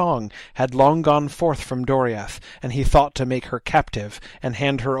her song had long gone forth from Doriath, and he thought to make her captive and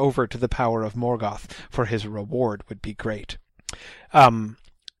hand her over to the power of Morgoth, for his reward would be great.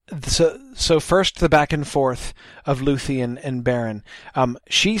 So first the back and forth of Luthien and Beren.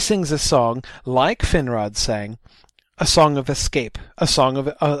 She sings a song like Finrod sang, a song of escape, a song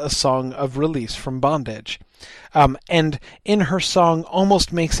of release from bondage, and in her song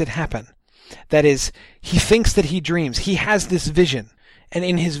almost makes it happen. That is, he thinks that he dreams. He has this vision, and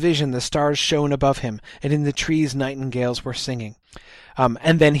in his vision the stars shone above him, and in the trees nightingales were singing.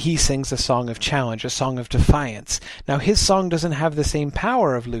 And then he sings a song of challenge, a song of defiance. Now, his song doesn't have the same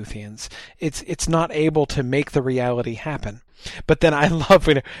power of Luthien's. It's not able to make the reality happen. But then I love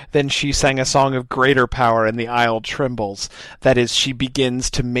when then she sang a song of greater power and the isle trembles. That is, she begins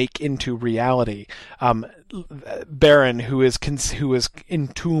to make into reality. Beren, who is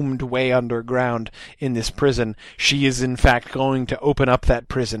entombed way underground in this prison, she is in fact going to open up that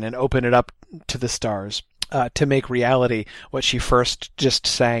prison and open it up to the stars. To make reality what she first just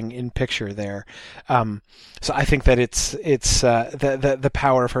sang in picture there. So I think that it's the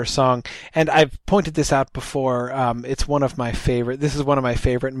power of her song, and I've pointed this out before. It's one of my favorite. This is one of my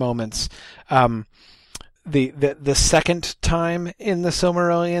favorite moments. The second time in the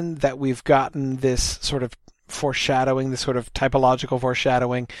Silmarillion that we've gotten this sort of foreshadowing, this sort of typological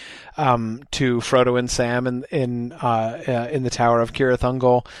foreshadowing to Frodo and Sam in the Tower of Cirith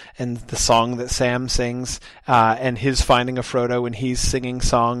Ungol, and the song that Sam sings, and his finding of Frodo when he's singing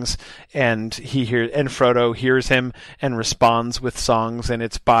songs, and Frodo hears him and responds with songs, and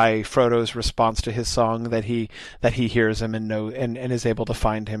it's by Frodo's response to his song that he hears him and is able to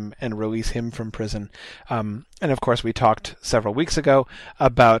find him and release him from prison. And of course, we talked several weeks ago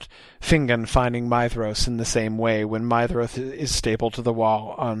about Fingon finding Maedhros in the same way when Maedhros is stapled to the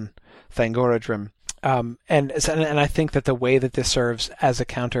wall on Thangorodrim. And I think that the way that this serves as a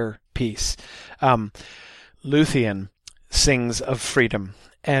counterpiece, Luthien sings of freedom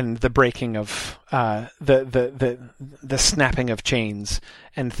and the breaking of the snapping of chains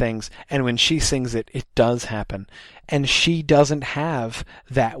and things, and when she sings it, it does happen, and she doesn't have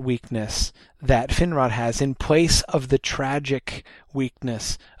that weakness that Finrod has in place of the tragic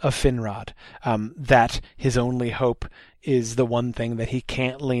weakness of Finrod, that his only hope is the one thing that he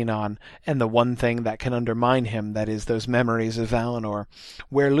can't lean on, and the one thing that can undermine him, that is those memories of Valinor.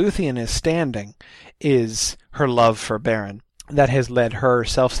 Where Luthien is standing is her love for Beren. That has led her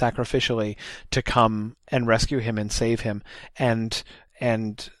self-sacrificially to come and rescue him and save him, and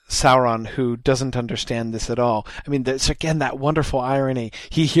Sauron, who doesn't understand this at all. I mean, there's again that wonderful irony.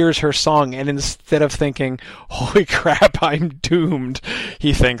 He hears her song, and instead of thinking, "Holy crap, I'm doomed,"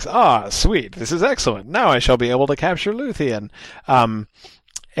 he thinks, "Ah, sweet, this is excellent. Now I shall be able to capture Luthien."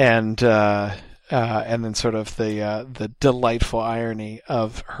 And then sort of the delightful irony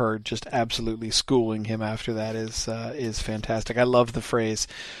of her just absolutely schooling him after that is fantastic. I love the phrase.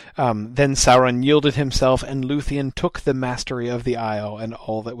 Then Sauron yielded himself, and Luthien took the mastery of the isle and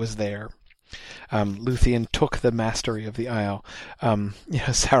all that was there. Luthien took the mastery of the isle.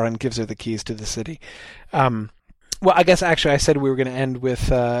 Sauron gives her the keys to the city. Well, I guess actually I said we were going to end with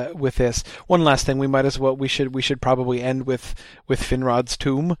this. One last thing, we should probably end with Finrod's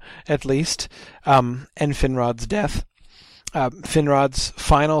tomb at least, and Finrod's death. Finrod's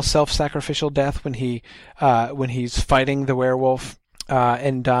final self-sacrificial death when he's fighting the werewolf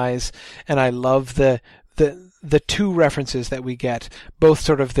and dies, and I love the two references that we get, both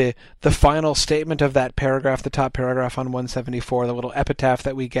sort of the final statement of that paragraph, the top paragraph on 174, the little epitaph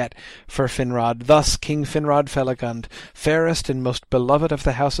that we get for Finrod. Thus King Finrod Felagund, fairest and most beloved of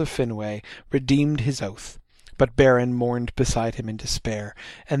the house of Finwë, redeemed his oath. But Beren mourned beside him in despair.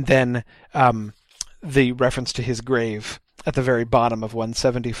 And then the reference to his grave at the very bottom of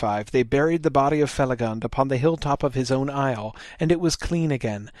 175. They buried the body of Felagund upon the hilltop of his own isle, and it was clean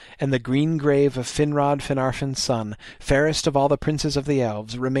again, and the green grave of Finrod Finarfin's son, fairest of all the princes of the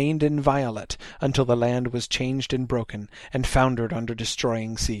elves, remained inviolate until the land was changed and broken, and foundered under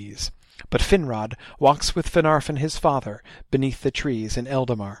destroying seas. But Finrod walks with Finarfin his father beneath the trees in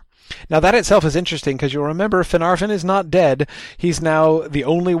Eldamar. Now that itself is interesting, because you'll remember Finarfin is not dead. He's now the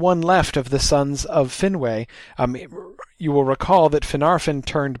only one left of the sons of Finwë. You will recall that Finarfin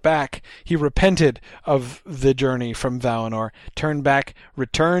turned back. He repented of the journey from Valinor, turned back,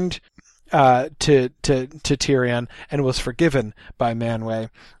 returned to Tirion, and was forgiven by Manwë,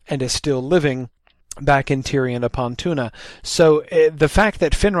 and is still living back in Tirion upon Tuna. So the fact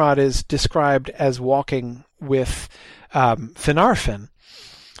that Finrod is described as walking with Finarfin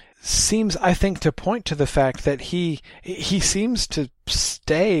seems, I think, to point to the fact that he seems to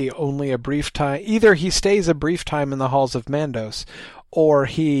stay only a brief time. Either he stays a brief time in the halls of Mandos, or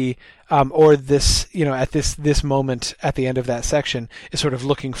he or this, at this moment at the end of that section is sort of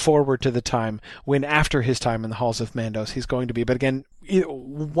looking forward to the time when, after his time in the halls of Mandos, he's going to be. But again,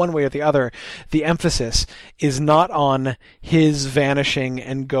 one way or the other, the emphasis is not on his vanishing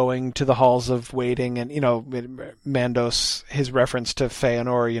and going to the halls of waiting, and Mandos, his reference to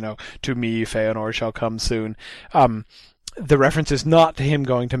Feanor, to me Feanor shall come soon. the reference is not to him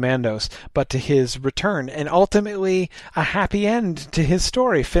going to Mandos, but to his return, and ultimately a happy end to his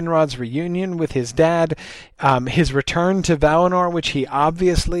story. Finrod's reunion with his dad, his return to Valinor, which he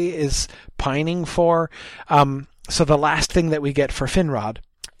obviously is pining for. So the last thing that we get for Finrod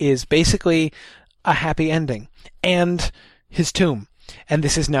is basically a happy ending, and his tomb. And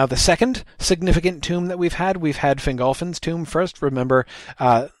this is now the second significant tomb that we've had. We've had Fingolfin's tomb first. Remember,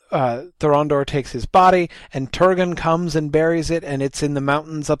 Thorondor takes his body, and Turgon comes and buries it, and it's in the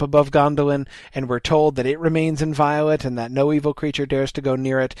mountains up above Gondolin, and we're told that it remains inviolate and that no evil creature dares to go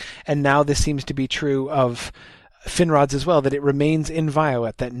near it. And now this seems to be true of Finrod's as well, that it remains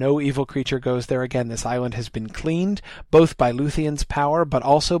inviolate, that no evil creature goes there again. This island has been cleaned, both by Luthien's power, but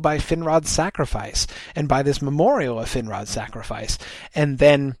also by Finrod's sacrifice, and by this memorial of Finrod's sacrifice. And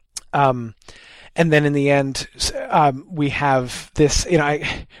then in the end, we have this,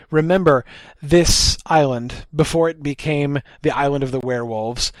 I remember this island, before it became the Island of the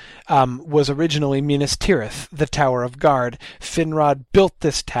Werewolves, was originally Minas Tirith, the Tower of Guard. Finrod built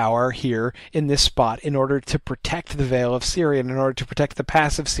this tower here in this spot in order to protect the Vale of Sirion, in order to protect the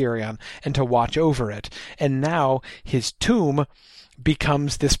Pass of Sirion, and to watch over it. And now his tomb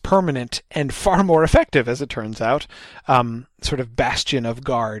becomes this permanent and far more effective, as it turns out, sort of bastion of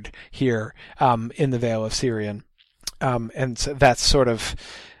guard here in the Vale of Sirion. And so that's sort of,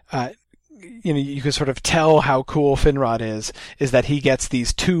 you can sort of tell how cool Finrod is that he gets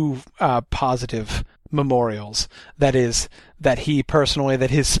these two positive memorials. That is, that he personally, that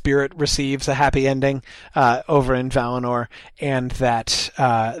his spirit receives a happy ending over in Valinor, and that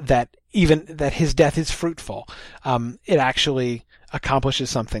his death is fruitful. It actually accomplishes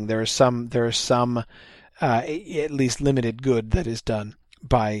something. There is some at least limited good that is done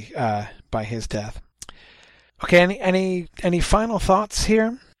by his death. Okay, any final thoughts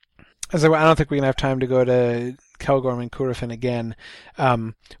here? As I don't think we're gonna have time to go to Kelgorm and Curufin again.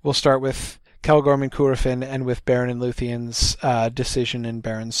 We'll start with Kelgorm and Curufin, and with Beren and Luthien's decision in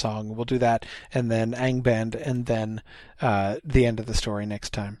Beren's Song. We'll do that, and then Angband, and then the end of the story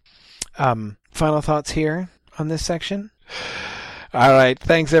next time. Final thoughts here on this section? All right,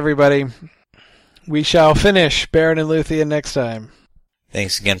 thanks everybody. We shall finish Beren and Luthien next time.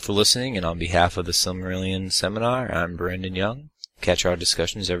 Thanks again for listening, and on behalf of the Silmarillion Seminar, I'm Brandon Young. Catch our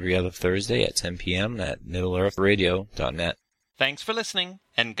discussions every other Thursday at 10 p.m. at MiddleEarthRadio.net. Thanks for listening,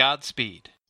 and Godspeed.